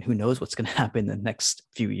reprogramming, and who knows what's going to happen in the next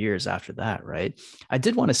few years after that, right? I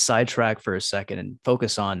did want to sidetrack for a second and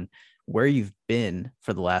focus on where you've been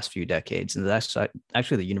for the last few decades. And that's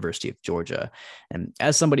actually the University of Georgia. And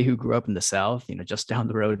as somebody who grew up in the South, just down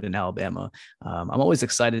the road in Alabama, I'm always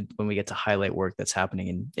excited when we get to highlight work that's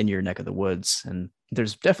happening in your neck of the woods. And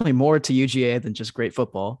there's definitely more to UGA than just great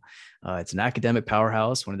football. It's an academic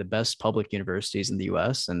powerhouse, one of the best public universities in the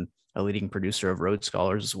US, and a leading producer of Rhodes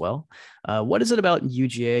Scholars as well. What is it about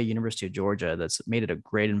UGA, University of Georgia, that's made it a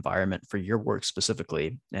great environment for your work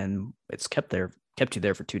specifically, and it's kept you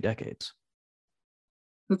there for 2 decades?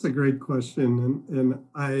 That's a great question. And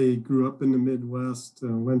I grew up in the Midwest,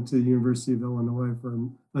 went to the University of Illinois for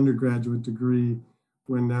an undergraduate degree,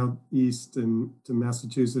 went out east and to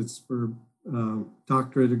Massachusetts for a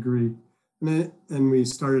doctorate degree. And we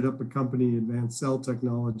started up a company, Advanced Cell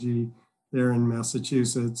Technology, there in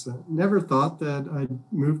Massachusetts. Never thought that I'd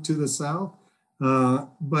move to the South,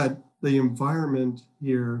 but the environment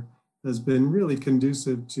here has been really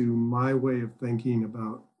conducive to my way of thinking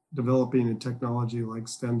about developing a technology like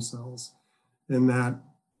stem cells. And that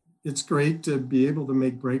it's great to be able to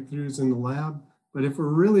make breakthroughs in the lab, but if we're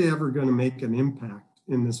really ever going to make an impact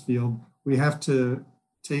in this field, we have to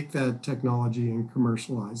take that technology and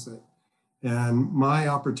commercialize it. And my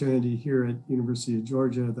opportunity here at University of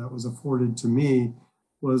Georgia that was afforded to me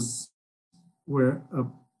was where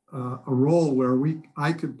a role where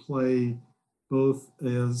I could play both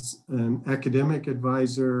as an academic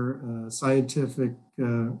advisor, scientific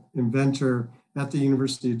inventor at the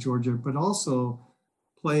University of Georgia, but also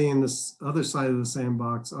play in this other side of the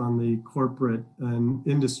sandbox on the corporate and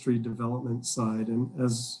industry development side. And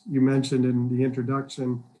as you mentioned in the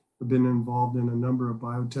introduction, I've been involved in a number of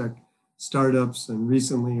biotech startups, and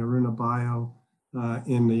recently Aruna Bio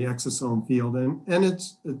in the exosome field. And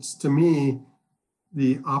it's to me,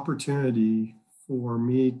 the opportunity for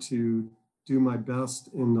me to do my best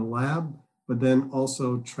in the lab, but then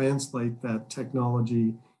also translate that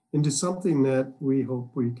technology into something that we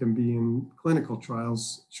hope we can be in clinical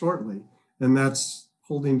trials shortly. And that's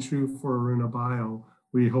holding true for Aruna Bio.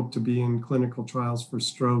 We hope to be in clinical trials for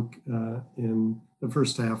stroke in the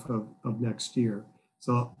first half of next year.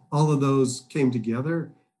 So all of those came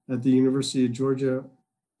together at the University of Georgia,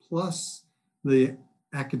 plus the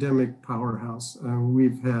academic powerhouse.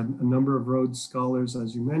 We've had a number of Rhodes Scholars,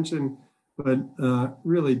 as you mentioned, but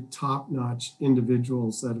really top-notch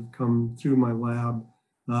individuals that have come through my lab,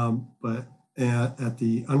 but at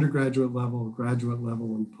the undergraduate level, graduate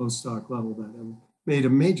level, and postdoc level that have made a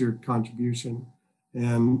major contribution.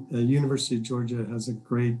 And the University of Georgia has a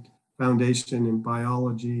great foundation in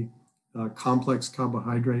biology, complex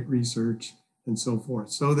carbohydrate research, and so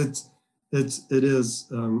forth. So it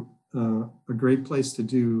is a great place to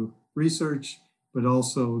do research, but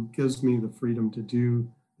also gives me the freedom to do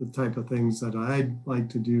the type of things that I'd like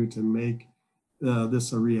to do to make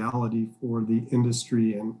this a reality for the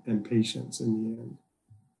industry and patients in the end.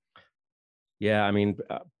 Yeah, I mean,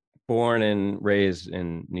 born and raised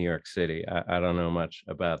in New York City. I don't know much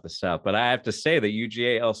about the South, but I have to say that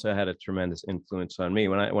UGA also had a tremendous influence on me.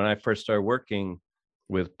 When I first started working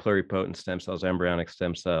with pluripotent stem cells, embryonic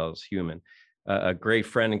stem cells, human, a great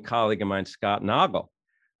friend and colleague of mine, Scott Noggle,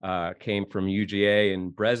 came from UGA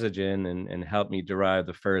in Brezogen and helped me derive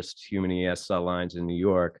the first human ES cell lines in New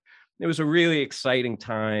York. It was a really exciting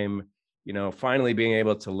time, finally being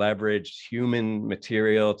able to leverage human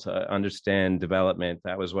material to understand development.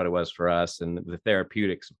 That was what it was for us. And the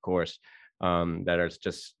therapeutics, of course, that are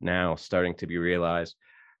just now starting to be realized.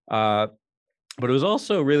 But it was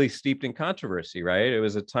also really steeped in controversy, right? It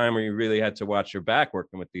was a time where you really had to watch your back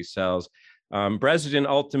working with these cells. Brezogen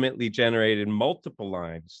ultimately generated multiple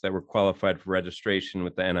lines that were qualified for registration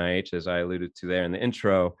with the NIH, as I alluded to there in the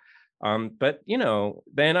intro. But,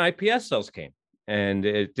 then iPS cells came. And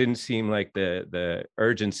it didn't seem like the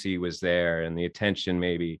urgency was there and the attention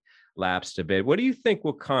maybe lapsed a bit. What do you think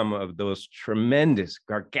will come of those tremendous,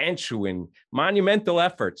 gargantuan, monumental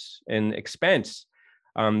efforts and expense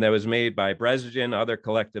that was made by Brezogen, other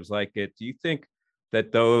collectives like it? Do you think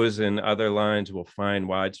that those and other lines will find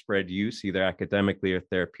widespread use, either academically or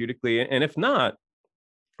therapeutically? And if not,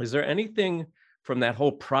 is there anything from that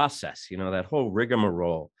whole process, that whole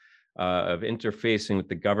rigmarole of interfacing with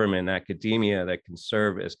the government and academia that can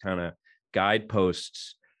serve as kind of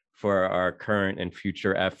guideposts for our current and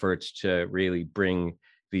future efforts to really bring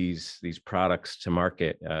these products to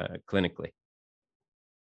market clinically?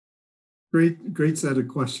 Great set of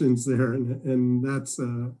questions there. And that's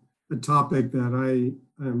a topic that I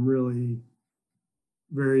am really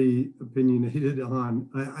very opinionated on.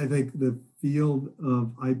 I think the field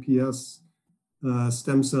of iPS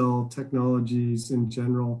stem cell technologies in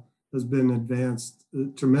general has been advanced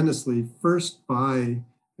tremendously, first by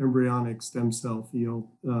embryonic stem cell field.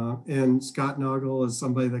 And Scott Noggle is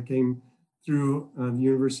somebody that came through the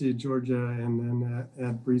University of Georgia and then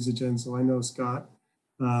at Brezogen. So I know Scott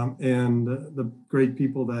and the great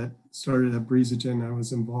people that started at Brezogen. I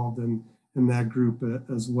was involved in that group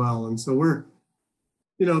as well. And so we're,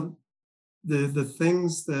 the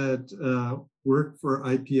things that work for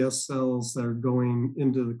iPS cells that are going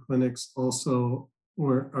into the clinics also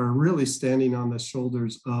are really standing on the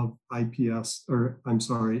shoulders of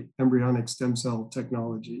embryonic stem cell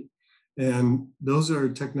technology. And those are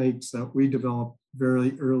techniques that we developed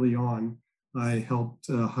very early on. I helped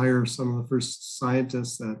hire some of the first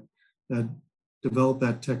scientists that developed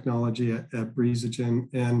that technology at Brezogen.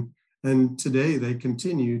 And today they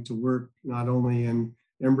continue to work not only in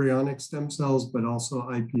embryonic stem cells, but also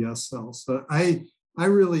iPS cells. So I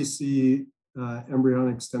really see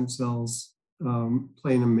embryonic stem cells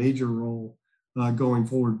playing a major role going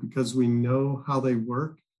forward because we know how they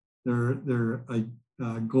work. They're a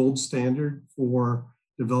gold standard for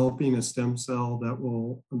developing a stem cell that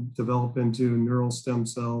will develop into neural stem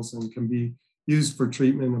cells and can be used for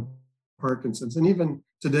treatment of Parkinson's. And even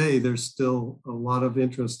today, there's still a lot of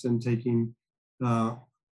interest in taking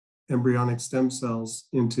embryonic stem cells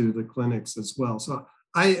into the clinics as well. So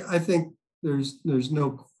I think there's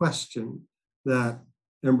no question that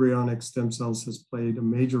embryonic stem cells has played a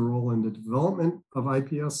major role in the development of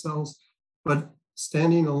iPS cells, but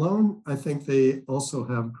standing alone, I think they also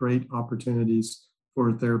have great opportunities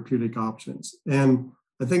for therapeutic options. And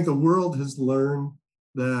I think the world has learned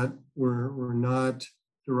that we're not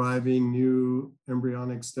deriving new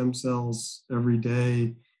embryonic stem cells every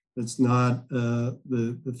day. It's not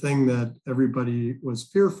the thing that everybody was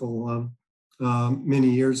fearful of many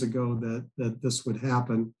years ago that this would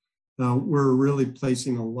happen. We're really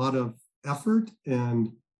placing a lot of effort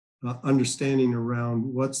and understanding around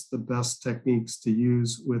what's the best techniques to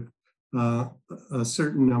use with a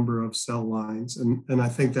certain number of cell lines. And I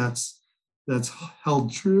think that's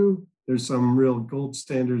held true. There's some real gold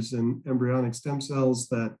standards in embryonic stem cells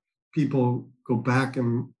that people go back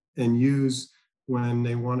and use when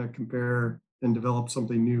they want to compare and develop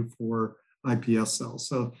something new for iPS cells.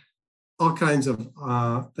 So all kinds of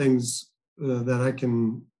things that I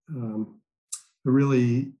can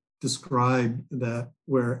really describe that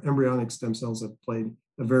where embryonic stem cells have played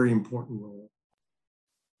a very important role.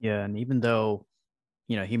 Yeah, and even though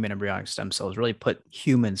human embryonic stem cells really put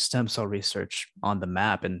human stem cell research on the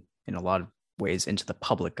map and in a lot of ways into the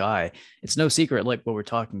public eye, it's no secret, like what we're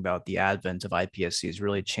talking about, the advent of iPSCs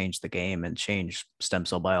really changed the game and changed stem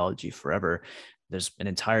cell biology forever. There's an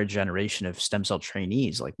entire generation of stem cell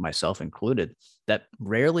trainees, like myself included, that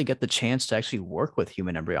rarely get the chance to actually work with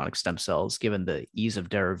human embryonic stem cells, given the ease of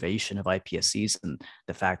derivation of iPSCs and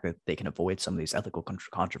the fact that they can avoid some of these ethical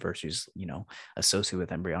controversies, associated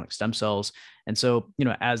with embryonic stem cells. And so,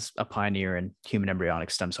 as a pioneer in human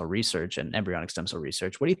embryonic stem cell research and embryonic stem cell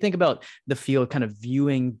research, what do you think about the field kind of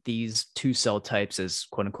viewing these two cell types as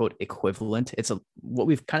quote unquote equivalent? It's what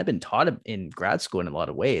we've kind of been taught in grad school in a lot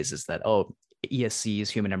of ways is that, ESCs,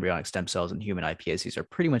 human embryonic stem cells, and human iPSCs are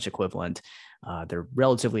pretty much equivalent. They're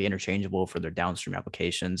relatively interchangeable for their downstream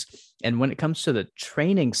applications. And when it comes to the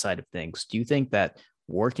training side of things, do you think that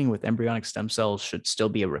working with embryonic stem cells should still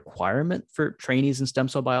be a requirement for trainees in stem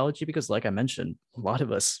cell biology? Because like I mentioned, a lot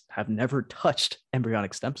of us have never touched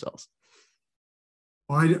embryonic stem cells.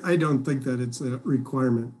 Well, I don't think that it's a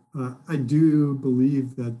requirement. I do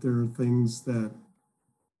believe that there are things that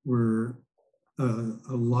were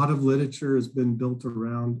a lot of literature has been built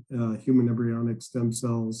around human embryonic stem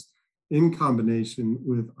cells in combination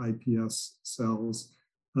with iPS cells.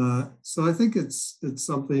 So I think it's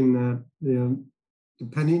something that,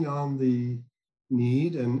 depending on the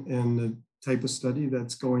need and the type of study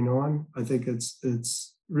that's going on, I think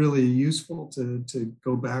it's really useful to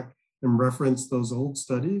go back and reference those old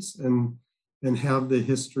studies and have the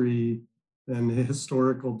history and the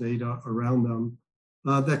historical data around them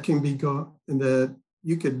that can be and that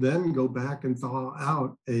you could then go back and thaw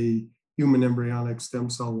out a human embryonic stem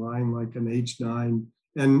cell line like an H9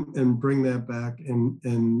 and bring that back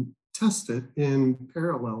and test it in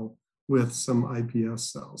parallel with some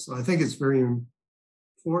iPS cells. So I think it's very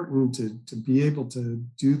important to be able to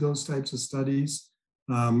do those types of studies.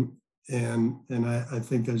 And I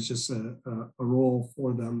think there's just a role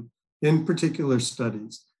for them in particular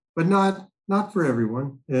studies, but not for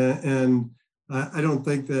everyone. And I don't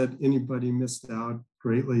think that anybody missed out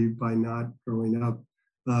greatly by not growing up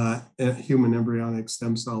at human embryonic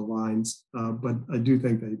stem cell lines, but I do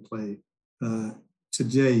think they play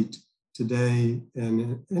today,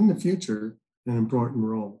 and in the future, an important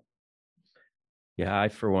role. Yeah,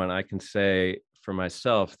 for one, I can say for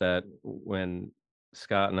myself that when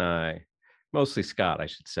Scott and I, mostly Scott, I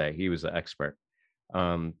should say, he was the expert.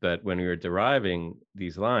 But when we were deriving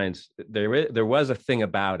these lines, there was a thing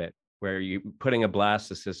about it where you putting a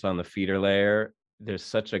blastocyst on the feeder layer, there's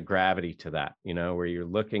such a gravity to that, where you're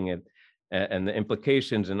looking at and the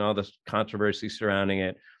implications and all the controversy surrounding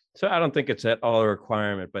it. So I don't think it's at all a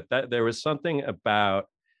requirement, but that there was something about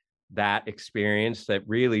that experience that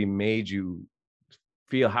really made you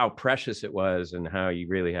feel how precious it was and how you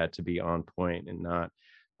really had to be on point and not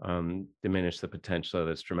diminish the potential of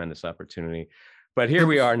this tremendous opportunity. But here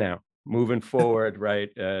we are now, moving forward, right?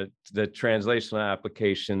 The translational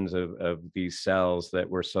applications of these cells that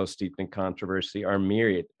were so steeped in controversy are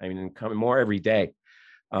myriad. I mean, coming more every day.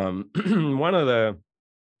 One of the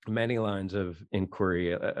many lines of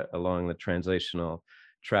inquiry along the translational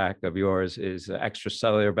track of yours is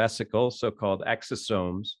extracellular vesicles, so-called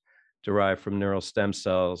exosomes, derived from neural stem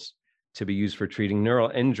cells to be used for treating neural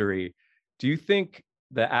injury. Do you think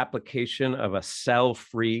the application of a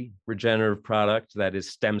cell-free regenerative product that is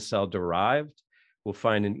stem cell derived will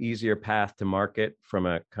find an easier path to market from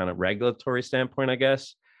a kind of regulatory standpoint, I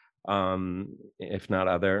guess, if not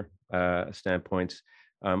other standpoints?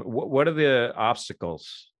 What are the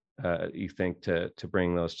obstacles you think to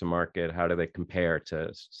bring those to market? How do they compare to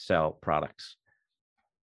cell products?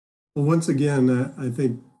 Well, once again, I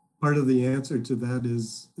think part of the answer to that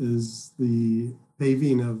is the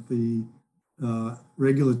paving of the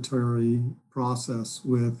regulatory process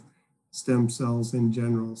with stem cells in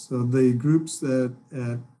general. So the groups that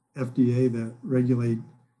at FDA that regulate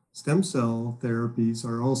stem cell therapies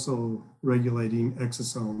are also regulating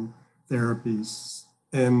exosome therapies.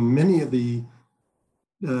 And many of the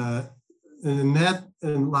and that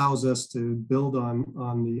allows us to build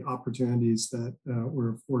on the opportunities that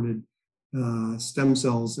were afforded stem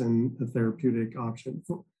cells in a therapeutic option.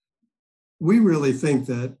 We really think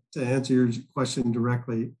that, to answer your question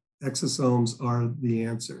directly, exosomes are the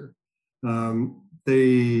answer.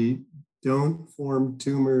 They don't form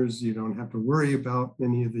tumors. You don't have to worry about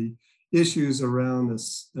many of the issues around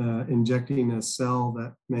this injecting a cell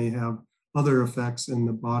that may have other effects in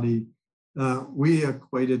the body. We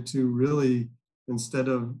equated to really, instead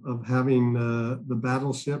of having the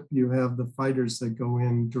battleship, you have the fighters that go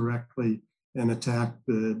in directly and attack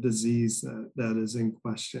the disease that is in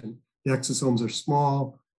question. The exosomes are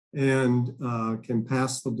small and can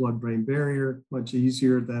pass the blood-brain barrier much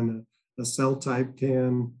easier than a cell type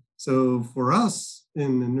can. So for us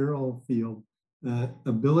in the neural field,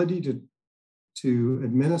 ability to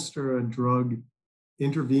administer a drug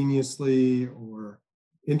intravenously or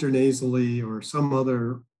intranasally or some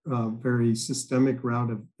other very systemic route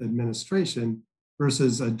of administration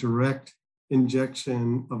versus a direct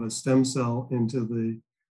injection of a stem cell into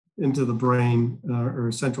the brain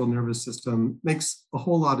or central nervous system makes a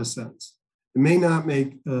whole lot of sense. It may not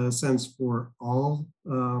make sense for all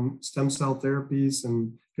stem cell therapies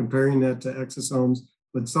and comparing that to exosomes,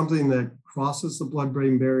 but something that crosses the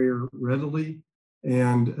blood-brain barrier readily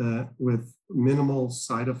and with minimal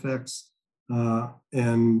side effects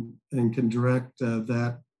and can direct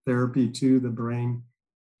that therapy to the brain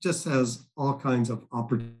just has all kinds of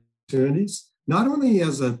opportunities, not only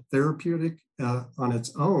as a therapeutic on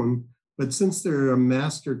its own, but since they're a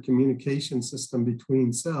master communication system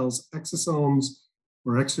between cells, exosomes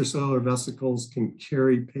or extracellular vesicles can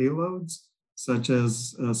carry payloads such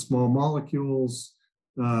as small molecules,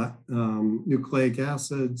 nucleic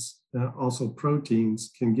acids, also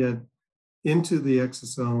proteins can get into the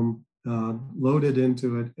exosome, loaded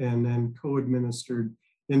into it, and then co-administered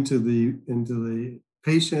into the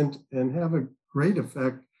patient and have a great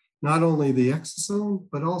effect, not only the exosome,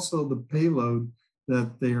 but also the payload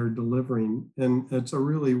that they are delivering. And it's a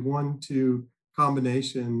really 1-2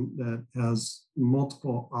 combination that has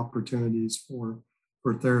multiple opportunities for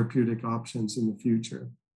therapeutic options in the future.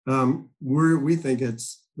 We think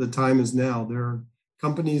the time is now. There are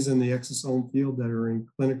companies in the exosome field that are in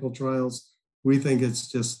clinical trials. We think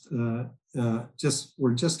it's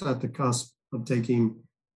we're just at the cusp of taking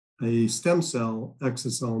a stem cell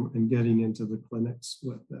exosome and getting into the clinics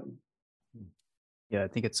with them. Yeah, I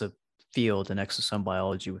think it's a field in exosome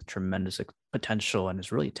biology with tremendous potential and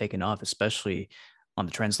has really taken off, especially on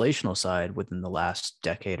the translational side within the last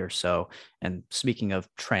decade or so. And speaking of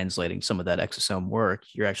translating some of that exosome work,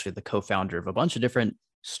 you're actually the co-founder of a bunch of different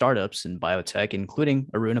startups in biotech, including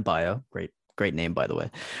Aruna Bio. Great name, by the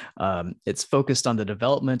way. It's focused on the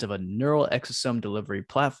development of a neural exosome delivery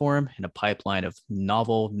platform and a pipeline of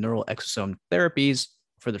novel neural exosome therapies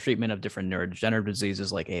for the treatment of different neurodegenerative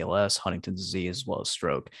diseases like ALS, Huntington's disease, as well as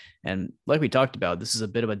stroke. And like we talked about, this is a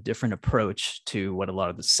bit of a different approach to what a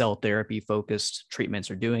lot of the cell therapy focused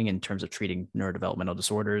treatments are doing in terms of treating neurodevelopmental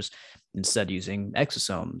disorders, instead using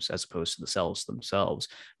exosomes as opposed to the cells themselves.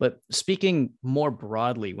 But speaking more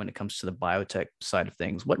broadly, when it comes to the biotech side of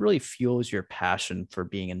things, what really fuels your passion for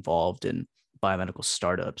being involved in biomedical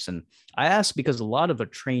startups? And I ask because a lot of our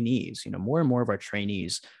trainees, more and more of our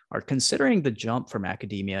trainees are considering the jump from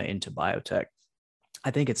academia into biotech.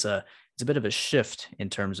 I think it's a bit of a shift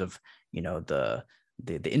in terms of,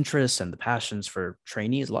 the interests and the passions for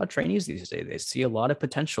trainees. A lot of trainees these days, they see a lot of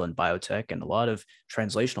potential in biotech and a lot of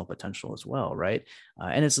translational potential as well, right?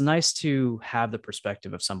 And it's nice to have the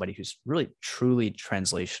perspective of somebody who's really truly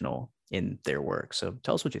translational in their work. So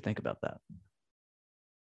tell us what you think about that.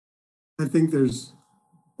 I think there's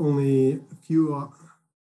only a few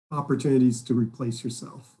opportunities to replace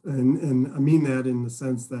yourself. And I mean that in the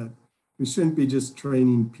sense that we shouldn't be just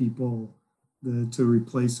training people to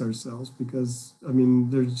replace ourselves, because,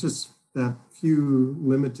 there's just that few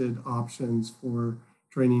limited options for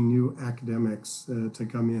training new academics to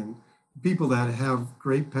come in. People that have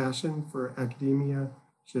great passion for academia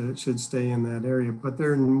should stay in that area, but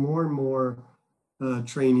there are more and more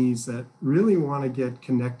trainees that really want to get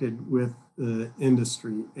connected with the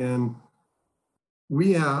industry. And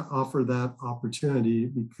we offer that opportunity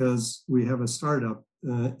because we have a startup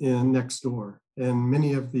in next door. And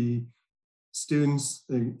many of the students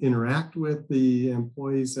interact with the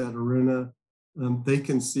employees at Aruna. They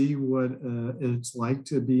can see what it's like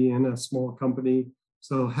to be in a small company.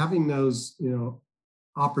 So having those,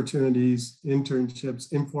 opportunities,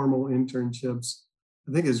 internships, informal internships,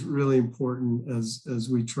 I think is really important as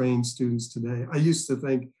we train students today. I used to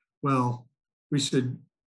think, well, we should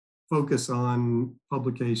focus on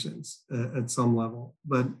publications at some level,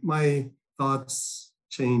 but my thoughts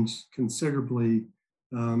change considerably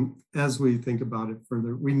as we think about it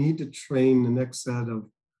further. We need to train the next set of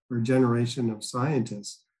or generation of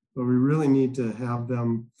scientists, but we really need to have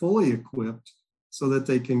them fully equipped so that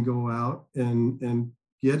they can go out and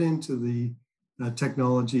get into the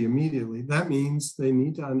technology immediately. That means they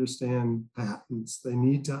need to understand patents. They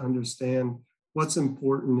need to understand what's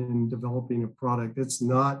important in developing a product. It's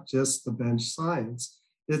not just the bench science.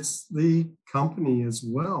 It's the company as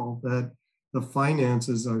well, that the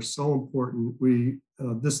finances are so important.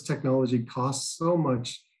 This technology costs so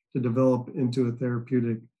much to develop into a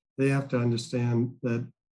therapeutic. They have to understand that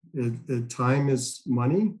time is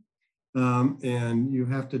money, and you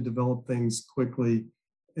have to develop things quickly.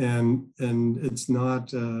 And it's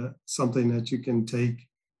not something that you can take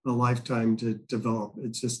a lifetime to develop.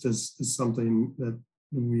 It's just is something that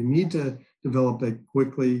we need to develop it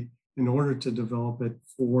quickly in order to develop it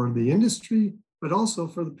for the industry, but also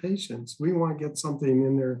for the patients. We want to get something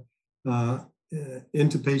in there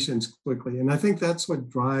into patients quickly. And I think that's what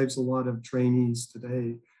drives a lot of trainees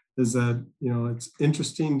today, is that, it's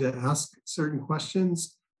interesting to ask certain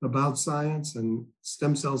questions about science, and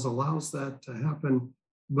stem cells allows that to happen.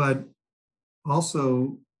 But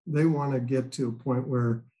also they want to get to a point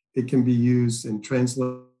where it can be used and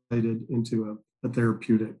translated into a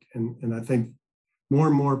therapeutic. And I think more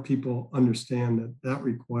and more people understand that that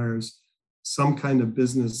requires some kind of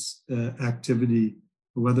business activity,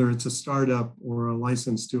 whether it's a startup or a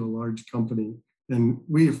license to a large company. And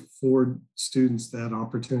we afford students that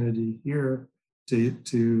opportunity here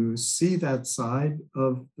to see that side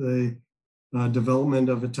of the development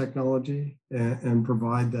of a technology and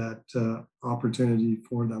provide that opportunity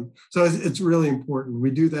for them. So it's really important.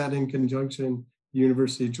 We do that in conjunction,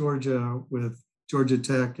 University of Georgia with Georgia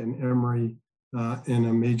Tech and Emory in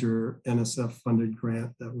a major NSF funded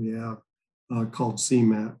grant that we have called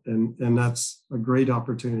CMAT. And that's a great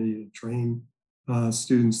opportunity to train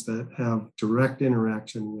students that have direct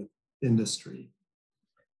interaction with industry.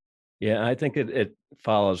 Yeah, I think it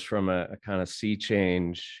follows from a kind of sea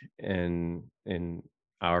change in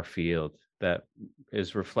our field that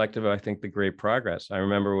is reflective of, I think, the great progress. I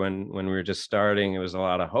remember when we were just starting, it was a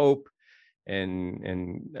lot of hope.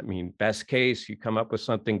 And I mean, best case, you come up with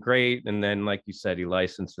something great, and then, like you said, you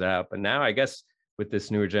license it out. But now, I guess, with this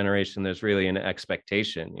newer generation, there's really an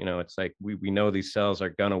expectation. It's like we know these cells are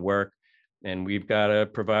gonna work, and we've got to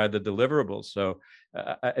provide the deliverables. So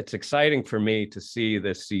it's exciting for me to see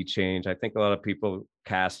this sea change. I think a lot of people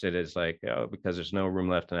cast it as like, because there's no room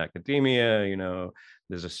left in academia,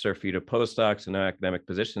 there's a surfeit of postdocs and no academic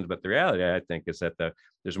positions. But the reality, I think, is that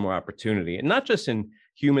there's more opportunity, and not just in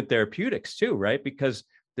human therapeutics too, right? Because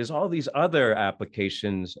there's all these other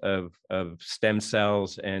applications of stem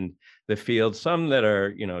cells and the field, some that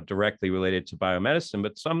are, directly related to biomedicine,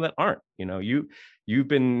 but some that aren't. You've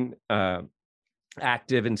been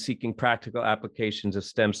active in seeking practical applications of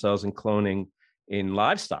stem cells and cloning in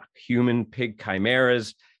livestock, human pig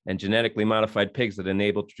chimeras, and genetically modified pigs that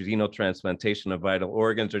enable xenotransplantation of vital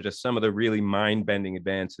organs are just some of the really mind-bending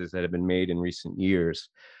advances that have been made in recent years.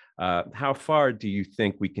 How far do you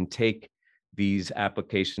think we can take these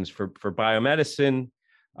applications for biomedicine?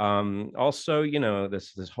 Also,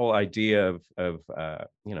 this whole idea of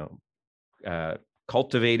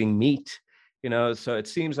cultivating meat. So it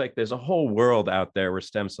seems like there's a whole world out there where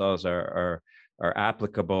stem cells are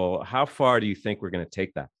applicable. How far do you think we're going to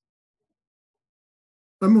take that?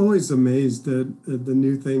 I'm always amazed at the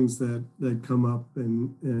new things that come up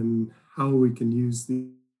and how we can use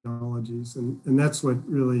these technologies. And that's what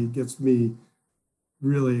really gets me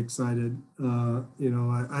really excited.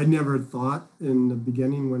 I never thought in the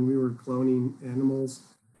beginning when we were cloning animals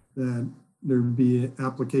that there'd be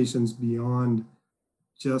applications beyond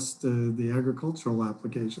just the agricultural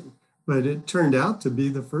application. But it turned out to be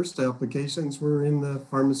the first applications were in the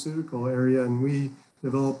pharmaceutical area, and we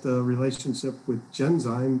developed a relationship with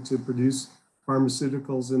Genzyme to produce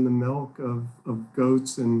pharmaceuticals in the milk of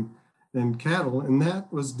goats and cattle. And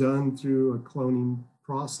that was done through a cloning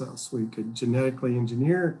process. We could genetically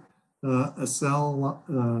engineer a cell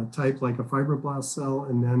type like a fibroblast cell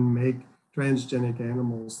and then make transgenic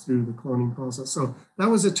animals through the cloning process. So that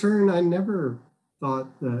was a turn I never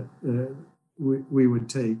thought that we would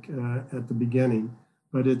take at the beginning,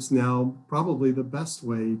 but it's now probably the best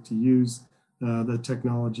way to use the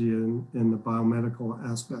technology in the biomedical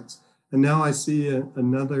aspects. And now I see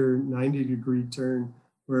another 90-degree turn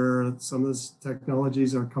where some of these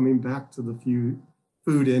technologies are coming back to the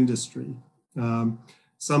food industry.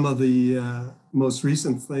 Some of the most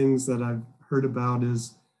recent things that I've heard about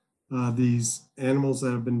is these animals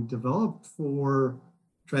that have been developed for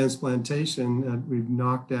transplantation that we've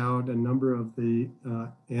knocked out a number of the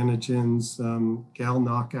antigens, gal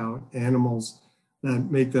knockout animals that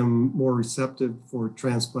make them more receptive for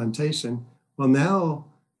transplantation. Well, now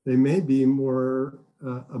they may be more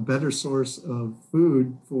a better source of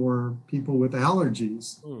food for people with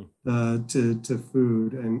allergies to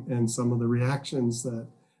food and some of the reactions that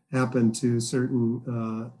happen to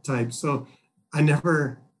certain types. So I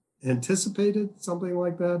never anticipated something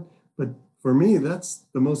like that, but for me, that's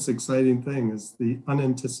the most exciting thing, is the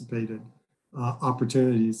unanticipated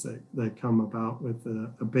opportunities that come about with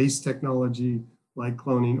a base technology like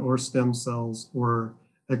cloning or stem cells or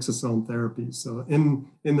exosome therapy. So in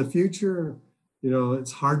the future,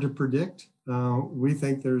 it's hard to predict. We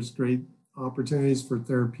think there's great opportunities for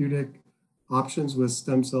therapeutic options with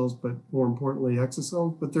stem cells, but more importantly,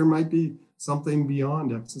 exosomes. But there might be something beyond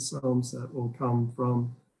exosomes that will come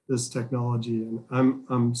from this technology, and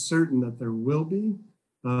I'm certain that there will be.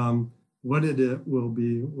 What it will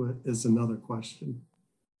be is another question.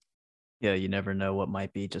 Yeah, you never know what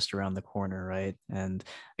might be just around the corner, right? And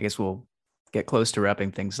I guess we'll get close to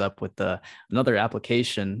wrapping things up with another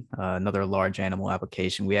application, another large animal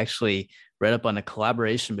application. We actually read up on a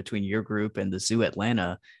collaboration between your group and the Zoo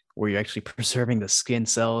Atlanta, where you're actually preserving the skin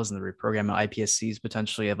cells and the reprogramming iPSCs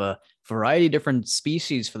potentially of a variety of different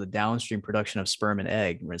species for the downstream production of sperm and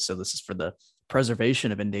egg. Right? So this is for the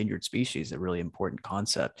preservation of endangered species, a really important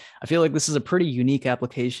concept. I feel like this is a pretty unique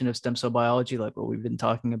application of stem cell biology, like what we've been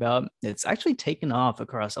talking about. It's actually taken off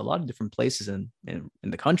across a lot of different places in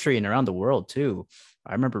the country and around the world too.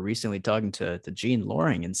 I remember recently talking to Gene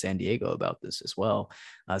Loring in San Diego about this as well.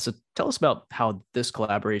 So tell us about how this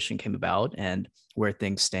collaboration came about and where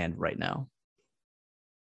things stand right now.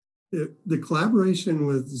 The collaboration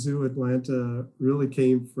with Zoo Atlanta really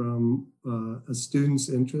came from a student's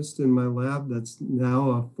interest in my lab that's now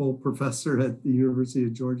a full professor at the University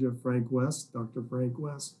of Georgia, Frank West, Dr. Frank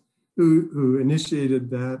West, who initiated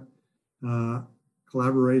that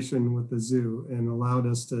collaboration with the zoo and allowed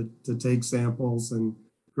us to take samples and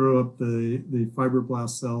grow up the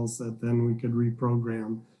fibroblast cells that then we could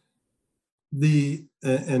reprogram.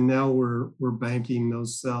 And now we're banking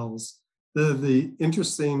those cells. The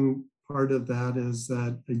interesting part of that is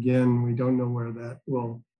that, again, we don't know where that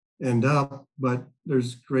will end up, but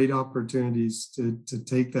there's great opportunities to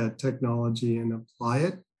take that technology and apply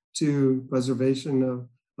it to preservation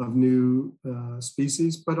of new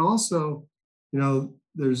species. But also,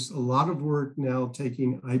 there's a lot of work now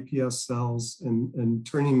taking iPS cells and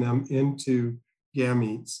turning them into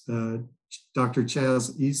gametes. Dr.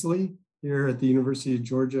 Chaz Easley here at the University of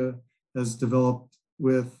Georgia has developed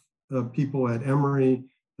with people at Emory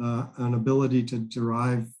an ability to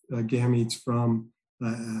derive gametes from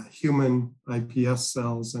human iPS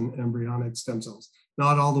cells and embryonic stem cells.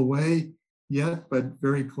 Not all the way yet, but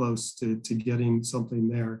very close to getting something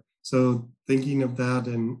there. So thinking of that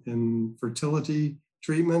in fertility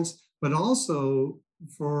treatments, but also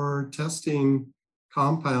for testing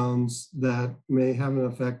compounds that may have an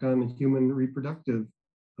effect on the human reproductive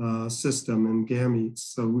system and gametes.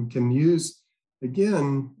 So we can use,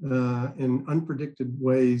 again, in unpredicted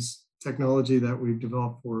ways, technology that we've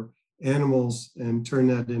developed for animals and turn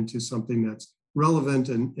that into something that's relevant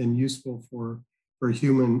and useful for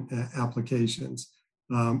human applications.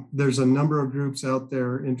 There's a number of groups out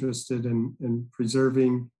there interested in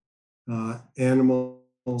preserving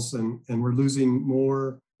animals, and we're losing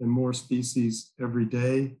more and more species every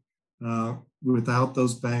day. Without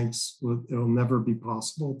those banks, it'll never be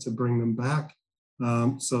possible to bring them back.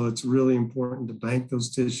 So it's really important to bank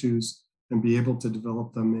those tissues and be able to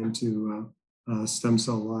develop them into stem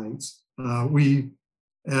cell lines. We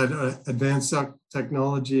at Advanced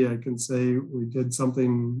Technology, I can say we did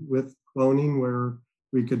something with cloning where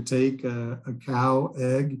we could take a cow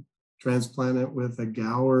egg, transplant it with a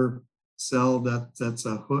Gower cell that's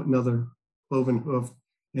another cloven hoof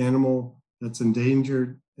animal that's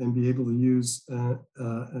endangered, and be able to use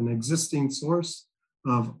an existing source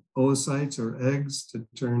of oocytes or eggs to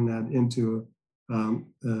turn that into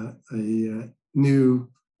a new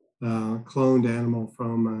cloned animal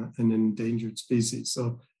from an endangered species.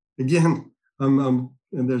 So again, and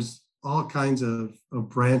there's all kinds of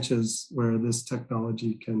branches where this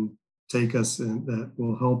technology can take us and that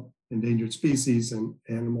will help endangered species and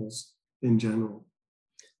animals in general.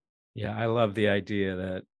 Yeah, I love the idea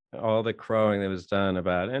that all the crowing that was done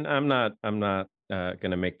about, and I'm not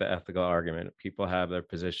going to make the ethical argument. People have their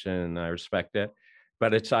position, and I respect it.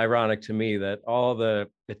 But it's ironic to me that all the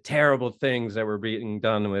terrible things that were being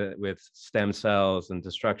done with stem cells and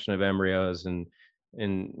destruction of embryos, and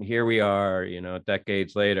here we are,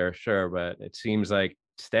 decades later, sure, but it seems like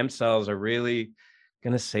stem cells are really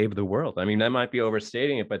going to save the world. I mean, that might be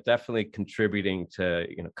overstating it, but definitely contributing to,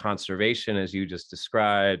 conservation, as you just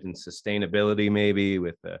described, and sustainability, maybe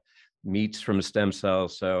with the meats from stem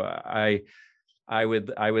cells. So I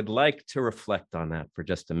would like to reflect on that for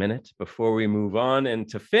just a minute before we move on. And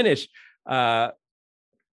to finish,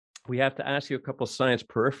 we have to ask you a couple science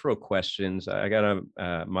peripheral questions. I got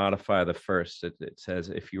to modify the first. It says,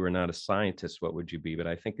 if you were not a scientist, what would you be? But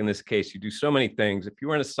I think in this case, you do so many things. If you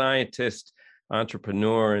weren't a scientist,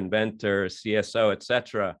 entrepreneur, inventor, CSO,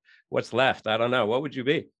 etc., what's left? I don't know. What would you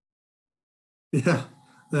be? Yeah,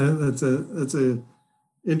 that's a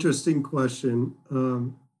interesting question.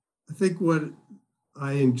 I think what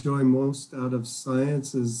I enjoy most out of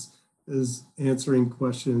science is answering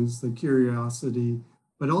questions, the curiosity,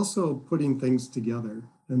 but also putting things together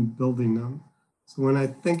and building them. So when I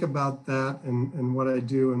think about that and what I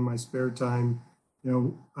do in my spare time,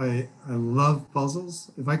 I love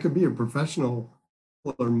puzzles. If I could be a professional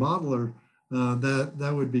or modeler,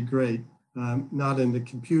 that would be great. Not in the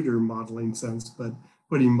computer modeling sense, but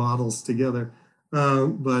putting models together.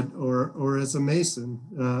 Or as a mason,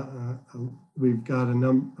 we've got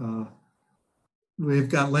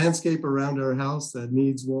landscape around our house that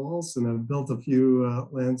needs walls, and I've built a few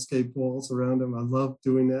landscape walls around them. I love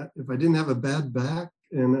doing that. If I didn't have a bad back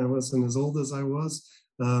and I wasn't as old as I was,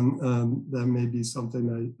 that may be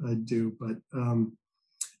something I'd do. But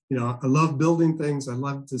I love building things. I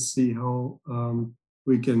love to see how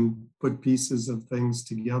we can put pieces of things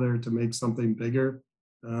together to make something bigger.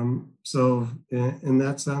 So in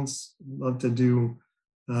that sense, love to do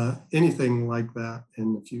anything like that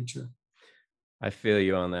in the future. I feel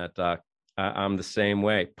you on that, Doc. I'm the same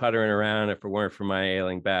way. Puttering around, if it weren't for my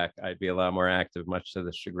ailing back, I'd be a lot more active, much to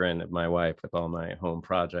the chagrin of my wife with all my home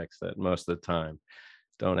projects that most of the time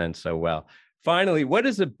don't end so well. Finally, what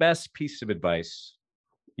is the best piece of advice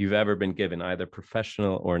you've ever been given, either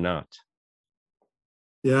professional or not?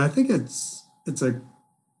 Yeah, I think it's a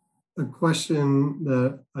question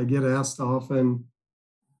that I get asked often.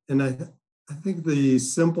 And I think the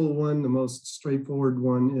simple one, the most straightforward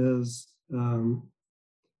one is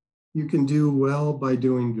you can do well by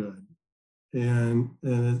doing good. And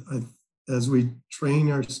as we train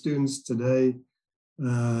our students today,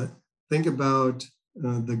 think about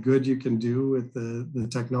the good you can do with the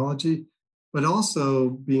technology, but also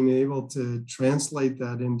being able to translate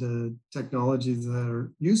that into technologies that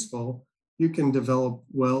are useful. You can develop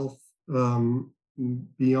wealth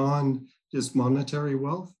beyond just monetary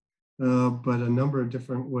wealth, but a number of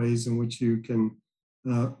different ways in which you can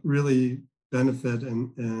really benefit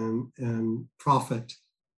and profit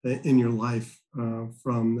in your life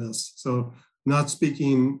from this. So not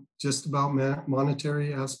speaking just about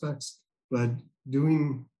monetary aspects, but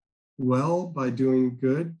doing well by doing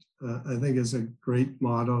good, I think is a great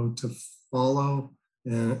motto to follow.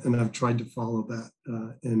 And I've tried to follow that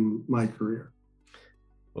in my career.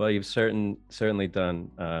 Well, you've certainly done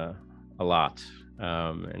a lot,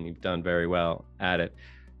 and you've done very well at it.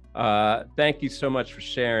 Thank you so much for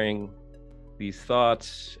sharing these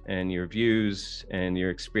thoughts and your views and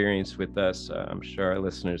your experience with us. I'm sure our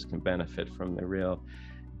listeners can benefit from the real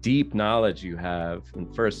deep knowledge you have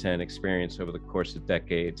and firsthand experience over the course of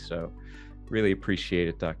decades. So really appreciate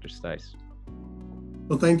it, Dr. Stice.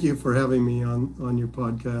 Well, thank you for having me on your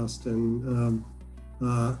podcast. And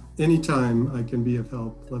anytime I can be of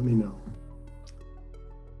help, let me know.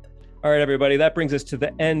 All right, everybody, that brings us to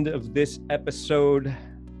the end of this episode.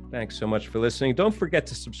 Thanks so much for listening. Don't forget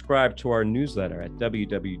to subscribe to our newsletter at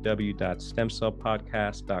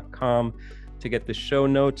www.stemcellpodcast.com to get the show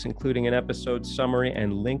notes, including an episode summary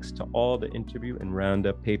and links to all the interview and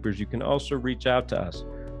roundup papers. You can also reach out to us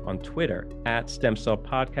on Twitter at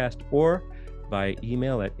StemCellPodcast or by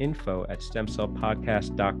email at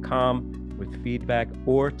info@stemcellpodcast.com with feedback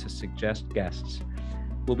or to suggest guests.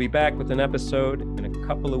 We'll be back with an episode in a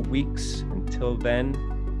couple of weeks. Until then,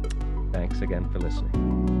 thanks again for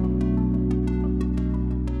listening.